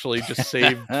have actually just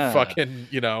saved fucking,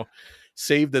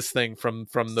 save this thing from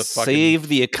the fucking save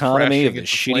the economy of the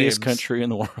shittiest country in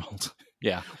the world.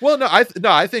 Yeah. Well,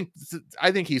 I think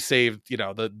he saved,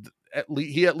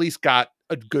 he at least got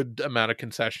a good amount of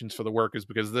concessions for the workers,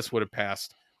 because this would have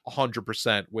passed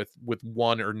 100% with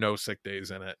one or no sick days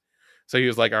in it. So he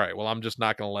was like, all right, well, I'm just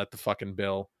not going to let the fucking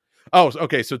bill. Oh,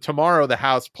 okay. So tomorrow the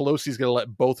House, Pelosi's going to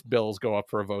let both bills go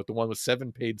up for a vote. The one with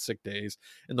 7 paid sick days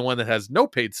and the one that has no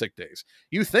paid sick days.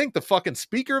 You think the fucking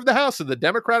Speaker of the House of the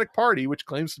Democratic Party, which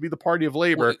claims to be the party of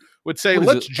labor, would say,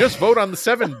 let's just vote on the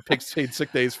 7 paid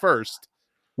sick days first.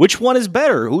 Which one is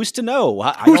better? Who's to know?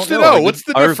 Who's to know? What's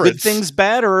the difference? Are good things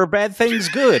bad or are bad things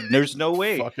good? There's no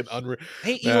way. Fucking unreal.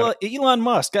 Hey, Elon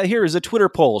Musk, here is a Twitter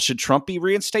poll. Should Trump be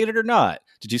reinstated or not?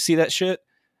 Did you see that shit?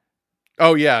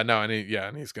 Oh yeah, no, and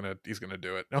he's gonna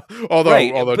do it.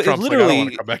 Although Trump's like, I don't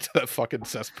want to come back to that fucking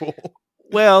cesspool.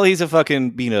 Well, he's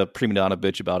being a prima donna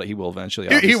bitch about it. He will eventually.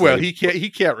 He will. He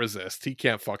can't resist. He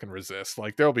can't fucking resist.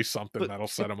 Like there'll be something that'll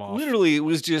set him off. Literally, it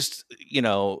was just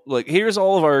like, here's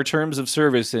all of our terms of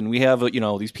service, and we have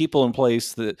these people in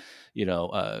place that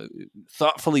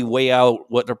thoughtfully weigh out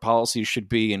what their policies should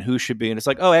be and who should be. And it's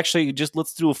like, oh, actually, just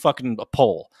let's do a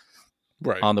poll,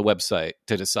 right, on the website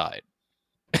to decide.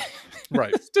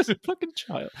 Right. It's just a fucking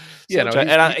child. Yeah.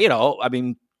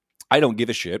 I don't give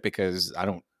a shit because I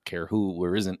don't care who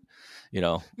or isn't.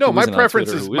 No, who my isn't on preference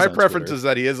Twitter, is who is on Twitter.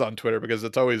 that he is on Twitter because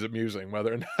it's always amusing,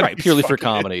 whether or not Right, he's purely for fucking-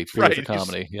 comedy. Purely for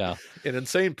comedy, yeah. An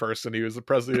insane person. He was the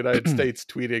president of the United States,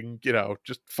 tweeting,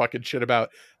 just fucking shit about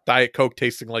Diet Coke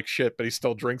tasting like shit, but he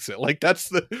still drinks it. Like that's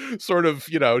the sort of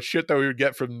shit that we would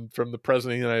get from the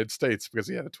president of the United States because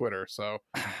he had a Twitter. So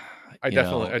I'm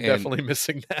definitely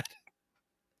missing that.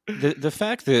 The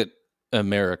fact that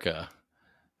America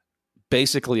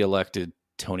basically elected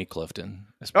Tony Clifton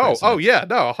as president. Oh yeah,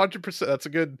 no, 100%. That's a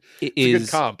good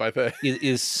comp, I think. It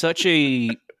is such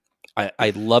a.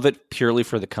 I love it purely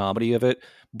for the comedy of it,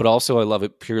 but also I love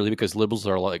it purely because liberals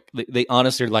are like they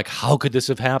honestly are like, how could this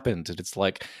have happened? And it's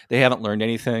like they haven't learned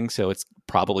anything, so it's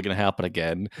probably going to happen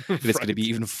again. And it's going to be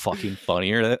even fucking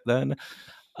funnier then,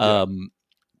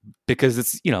 because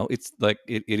it's it's like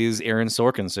it is Aaron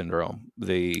Sorkin syndrome.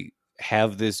 They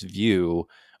have this view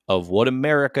of what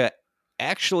America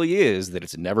actually is that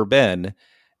it's never been,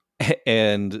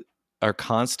 and are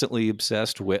constantly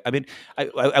obsessed with. I mean,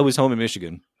 I was home in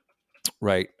Michigan,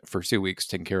 right, for 2 weeks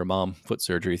taking care of mom, foot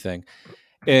surgery thing,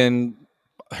 and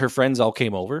her friends all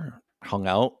came over, hung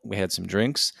out, we had some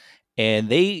drinks, and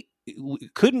they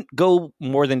couldn't go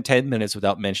more than 10 minutes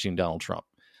without mentioning Donald Trump.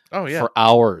 Oh yeah, for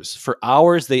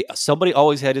hours somebody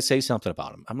always had to say something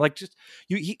about him. I'm like, just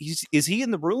is he in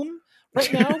the room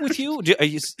right now with you? Do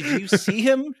you see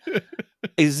him?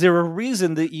 Is there a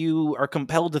reason that you are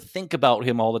compelled to think about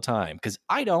him all the time? Because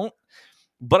I don't,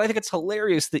 but I think it's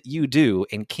hilarious that you do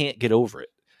and can't get over it,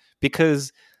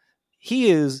 because he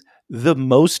is the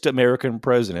most American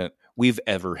president we've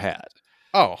ever had.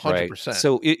 Oh, 100%. Right?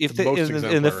 So if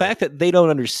the fact that they don't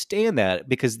understand that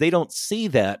because they don't see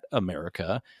that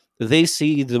America, they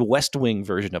see the West Wing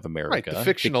version of America, right? The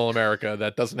fictional America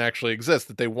that doesn't actually exist,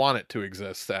 that they want it to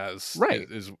exist as, right?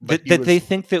 They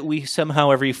think that we somehow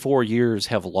every 4 years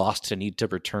have lost a need to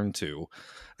return to,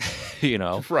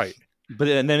 right? But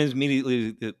and then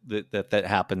immediately that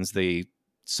happens, they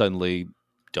suddenly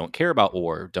don't care about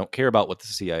war, don't care about what the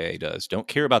CIA does, don't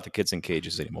care about the kids in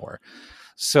cages anymore.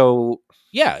 So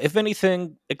yeah, if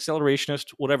anything, accelerationist,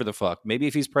 whatever the fuck. Maybe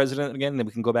if he's president again, then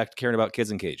we can go back to caring about kids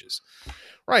in cages.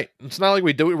 Right. It's not like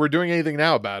we're doing anything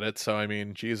now about it. So I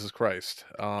mean, Jesus Christ.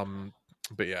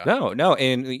 But yeah. No,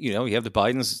 and you have the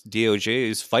Biden's DOJ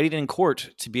is fighting in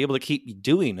court to be able to keep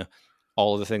doing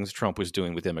all of the things Trump was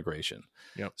doing with immigration.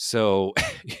 Yep. So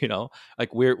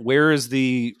like where is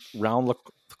the round the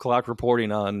clock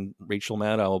reporting on Rachel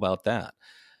Maddow about that?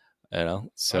 So I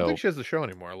don't think she has the show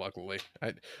anymore. Luckily,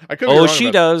 I could. Oh, she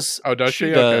does. Oh, does she?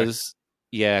 She does.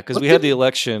 Yeah, because we had the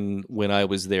election when I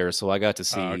was there, so I got to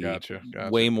see gotcha.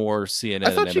 way more CNN.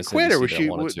 I thought she quit, or was she?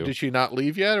 Did she not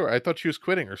leave yet? Or I thought she was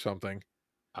quitting or something.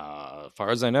 As far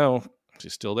as I know,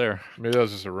 she's still there. Maybe that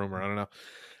was just a rumor. I don't know.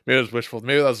 Maybe it was wishful.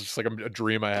 Maybe that was just like a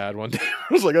dream I had one day.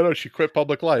 I was like, oh no, she quit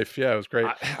public life. Yeah, it was great.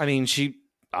 I mean,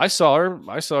 I saw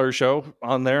her show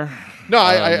on there. No,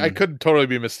 I could totally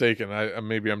be mistaken.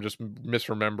 Maybe I'm just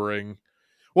misremembering.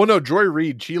 Well, no, Joy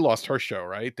Reid, she lost her show,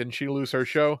 right? Didn't she lose her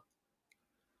show?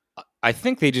 I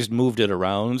think they just moved it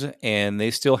around, and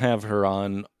they still have her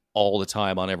on all the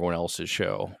time on everyone else's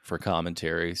show for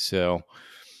commentary. So,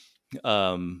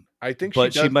 I think,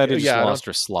 she might have just lost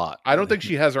her slot. I don't think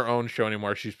she has her own show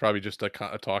anymore. She's probably just a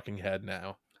talking head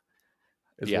now.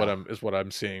 Is what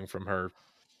I'm seeing from her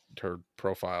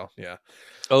profile. Yeah.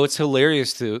 Oh, it's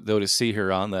hilarious to see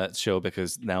her on that show,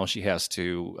 because now she has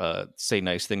to say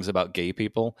nice things about gay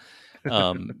people,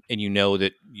 and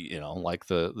that like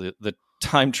the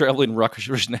time traveling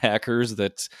Russian hackers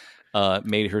that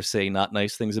made her say not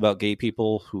nice things about gay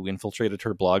people who infiltrated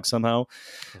her blog somehow.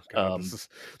 Oh God,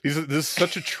 this is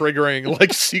such a triggering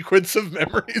like sequence of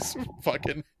memories.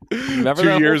 Fucking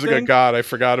 2 years ago. God, I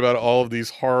forgot about all of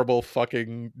these horrible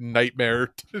fucking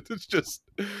nightmare. It's just.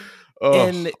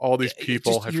 And all these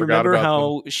people. I forgot about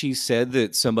how she said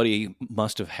that somebody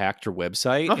must have hacked her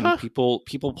website, and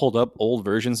people pulled up old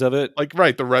versions of it, like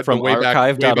from the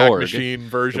archive.org machine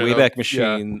version, the Wayback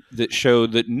Machine, that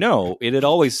showed that no, it had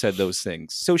always said those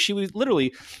things. So she was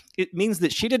literally. It means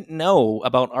that she didn't know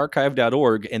about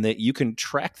archive.org and that you can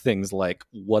track things like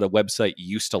what a website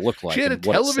used to look like. She had a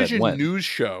television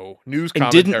news and commentary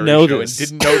didn't know show this.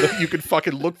 and didn't know that you could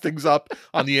fucking look things up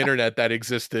on the internet that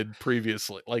existed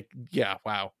previously. Like, yeah,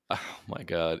 wow. Oh my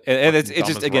God. And it's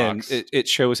just, again, it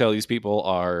shows how these people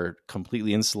are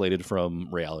completely insulated from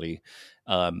reality.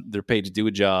 They're paid to do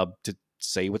a job, to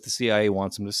say what the CIA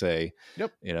wants them to say.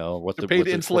 Yep. What they're paid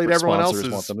to insulate everyone else's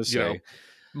want them to say.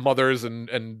 Mothers and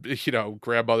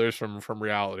grandmothers from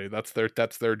reality. That's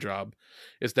their job,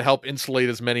 is to help insulate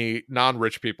as many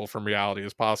non-rich people from reality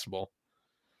as possible.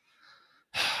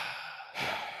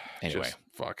 Anyway,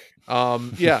 fuck.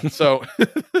 Yeah. So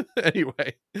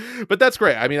anyway, but that's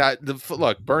great. I mean,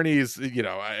 look, Bernie's,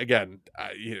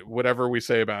 whatever we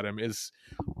say about him is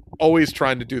always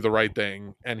trying to do the right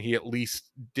thing, and he at least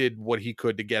did what he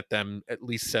could to get them at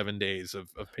least 7 days of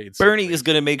paid sick Bernie leave. is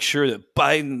going to make sure that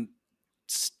Biden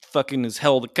fucking is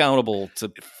held accountable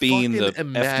to being the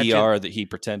FDR that he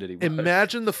pretended he was.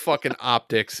 Imagine the fucking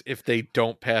optics if they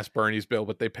don't pass Bernie's bill,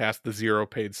 but they pass the 0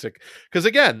 paid sick. Because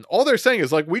again, all they're saying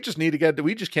is like, we just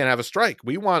can't have a strike.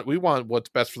 We want what's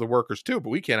best for the workers too,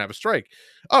 but we can't have a strike.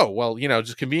 Oh, well,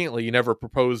 just conveniently, you never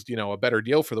proposed, a better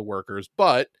deal for the workers,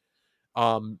 but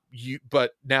now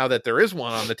that there is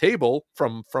one on the table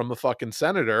from a fucking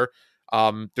senator,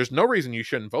 there's no reason you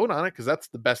shouldn't vote on it, because that's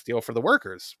the best deal for the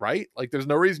workers, right? Like, there's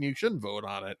no reason you shouldn't vote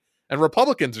on it, and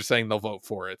Republicans are saying they'll vote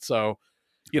for it. So,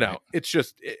 it's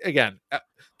just, again,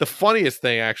 the funniest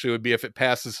thing actually would be if it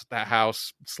passes the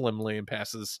House slimly and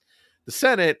passes the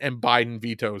Senate and Biden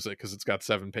vetoes it because it's got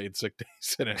 7 paid sick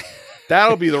days in it.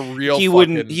 That'll be the real. He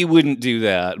wouldn't do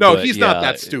that. No, he's not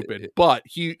that stupid, but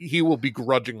he will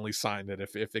begrudgingly sign it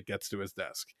if it gets to his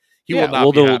desk. He will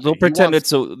not. Well, they'll pretend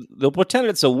it's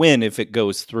a win if it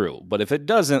goes through, but if it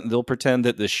doesn't, they'll pretend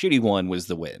that the shitty one was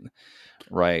the win,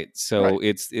 right? So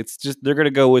it's just, they're going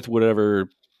to go with whatever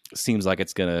seems like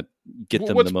it's going to get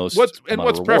them the most. What's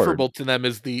reward. preferable to them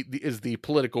is the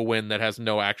political win that has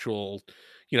no actual,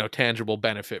 tangible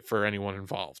benefit for anyone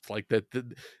involved. Like the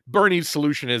Bernie's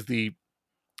solution is the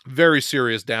very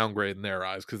serious downgrade in their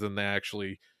eyes, because then they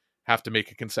actually have to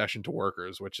make a concession to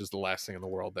workers, which is the last thing in the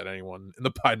world that anyone in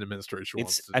the Biden administration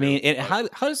wants to do.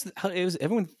 How does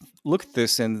everyone look at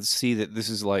this and see that this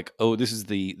is like, oh, this is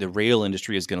the rail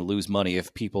industry is going to lose money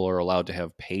if people are allowed to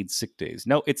have paid sick days?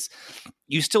 No, it's,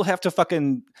 you still have to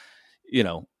fucking,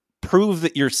 prove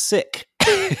that you're sick.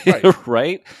 Right.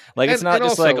 Right? Like, it's not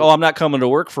just also, like, oh, I'm not coming to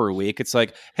work for a week. It's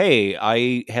like, hey,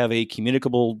 I have a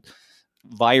communicable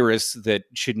virus that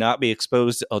should not be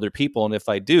exposed to other people, and if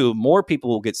I do, more people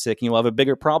will get sick and you'll have a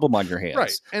bigger problem on your hands.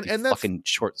 Right. And that's fucking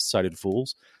short-sighted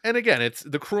fools. And again, it's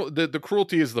the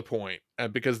cruelty is the point,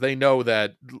 because they know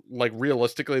that, like,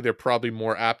 realistically they're probably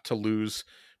more apt to lose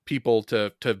people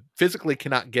to physically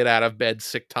cannot get out of bed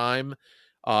sick time,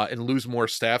 and lose more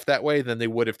staff that way than they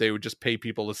would if they would just pay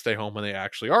people to stay home when they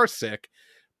actually are sick.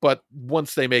 But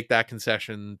once they make that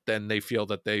concession, then they feel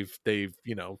that they've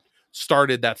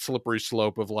started that slippery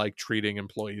slope of like treating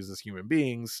employees as human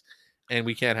beings, and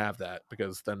we can't have that,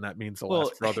 because then that means the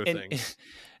last for other things.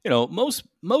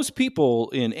 Most people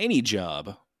in any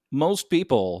job, most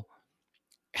people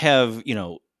have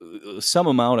some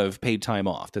amount of paid time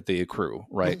off that they accrue,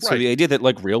 right? So the idea that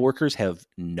like real workers have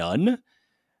none,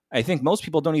 I think most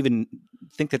people don't even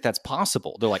think that that's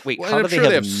possible. They're like, wait, how do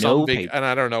they have no paid? And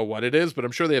I don't know what it is, but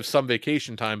I'm sure they have some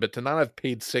vacation time, but to not have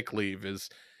paid sick leave is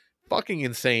fucking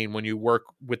insane when you work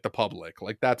with the public.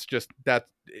 Like, that's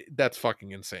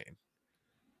fucking insane.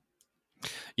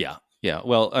 Yeah.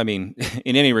 Well, I mean,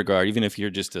 in any regard, even if you're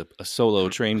just a solo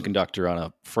train conductor on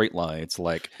a freight line, it's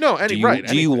like,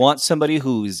 do you want somebody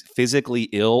who's physically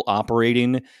ill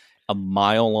operating a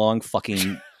mile-long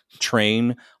fucking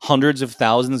train, hundreds of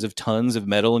thousands of tons of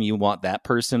metal, and you want that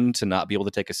person to not be able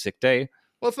to take a sick day?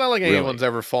 Well, it's not like anyone's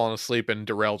ever fallen asleep and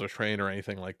derailed a train or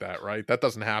anything like that, right? That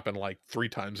doesn't happen like 3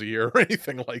 times a year or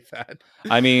anything like that.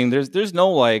 I mean, there's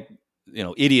no like,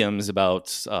 idioms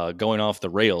about going off the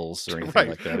rails or anything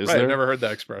like that. Is there? I've never heard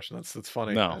that expression. That's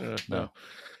funny. No.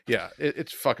 Yeah,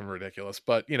 it's fucking ridiculous.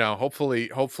 But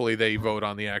hopefully they vote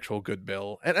on the actual good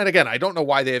bill. And again, I don't know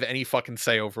why they have any fucking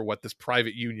say over what this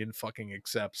private union fucking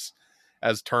accepts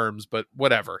as terms, but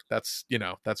whatever. That's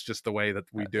just the way that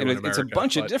we do. And in America. It's a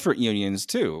bunch of different unions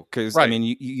too, because I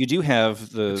mean, you do have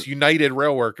it's United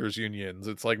Rail Workers unions.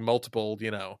 It's like multiple,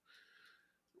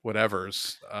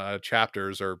 whatever's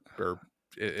chapters or.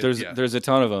 There's a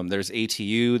ton of them. There's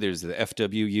ATU. There's the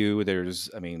FWU.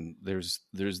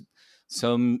 There's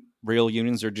some rail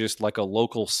unions are just like a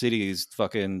local city's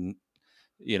fucking,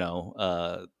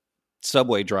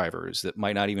 subway drivers that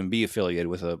might not even be affiliated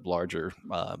with a larger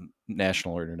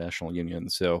national or international union.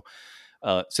 So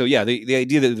yeah, the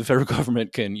idea that the federal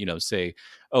government can, say,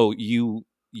 oh, you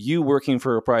working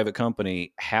for a private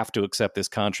company have to accept this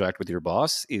contract with your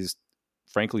boss is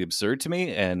frankly absurd to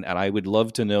me. And I would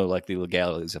love to know like the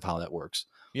legalities of how that works.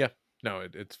 Yeah, no,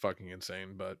 it's fucking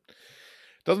insane, but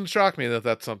doesn't shock me that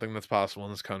that's something that's possible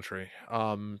in this country.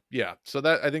 Yeah. So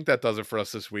I think that does it for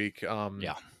us this week.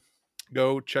 Yeah.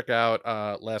 Go check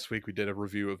out, last week we did a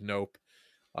review of Nope,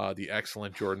 the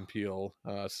excellent Jordan Peele,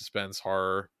 suspense,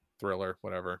 horror, thriller,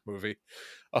 whatever movie.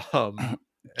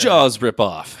 Jaws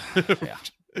ripoff.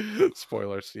 Yeah.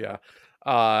 Spoilers. Yeah.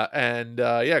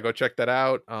 Go check that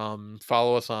out.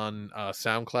 Follow us on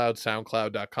SoundCloud,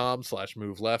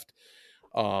 soundcloud.com/moveleft,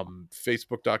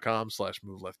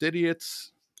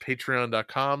 facebook.com/moveleft-idiots,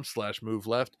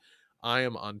 patreon.com/moveleft. I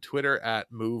am on Twitter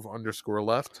at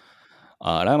move_left.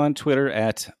 And I'm on Twitter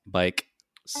at Bike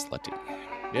Slutty.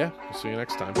 Yeah, we'll see you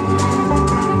next time.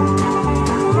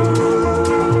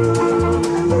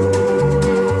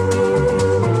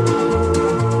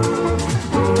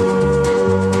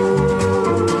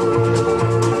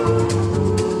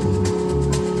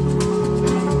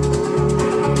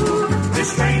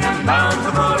 This train I'm bound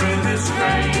for glory, this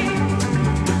train.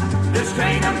 This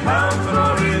train I'm bound for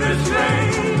glory, this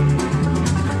train.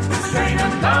 This train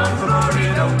I'm bound for glory,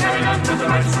 don't carry on to the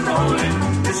rights and holy.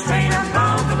 This train I'm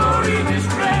bound for glory, this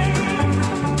train.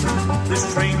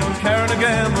 This train don't carry no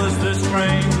gamblers, this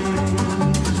train.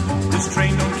 This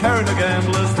train don't carry no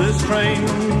gamblers, this train.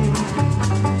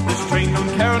 This train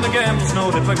don't carry no gamblers,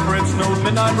 no hypocrites, no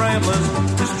midnight ramblers.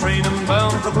 This train I'm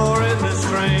bound for glory, this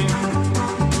train.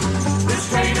 This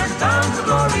train I'm bound for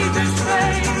glory, this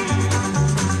train.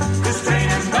 This train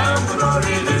I'm bound for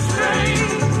glory, this train.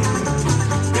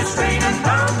 This train I'm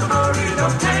bound for glory,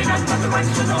 don't carry not but the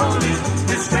rights and holy.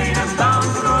 This train I'm bound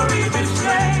for glory, this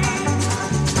train.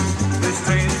 This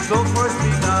train is built for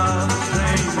speed now, this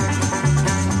train.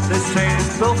 This train is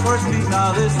built for speed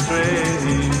now, this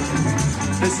train.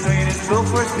 This train is built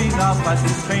for speed now,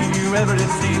 fastest train you ever did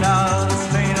see now. This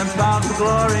train I'm bound for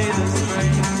glory, this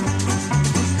train.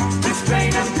 This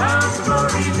train I'm bound for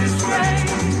glory, this train.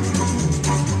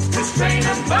 This train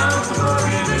I'm bound for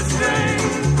glory, this train.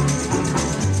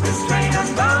 This train I'm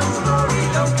bound for glory,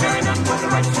 don't carry none but the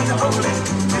rights and the holy.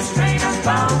 This train I'm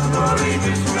bound for glory,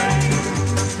 this train.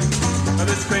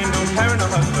 This train don't carry no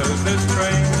hustlers, this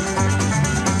train.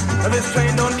 This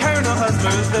train don't carry no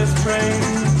hustlers, this train.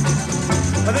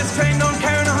 This train don't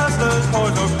carry no hustlers,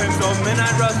 whores or pimps or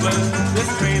midnight rustlers. This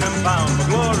train I'm bound for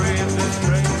glory, this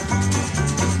train.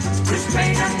 This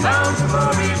train I'm bound for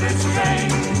glory, this train.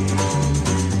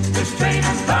 This train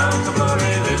I'm bound for glory,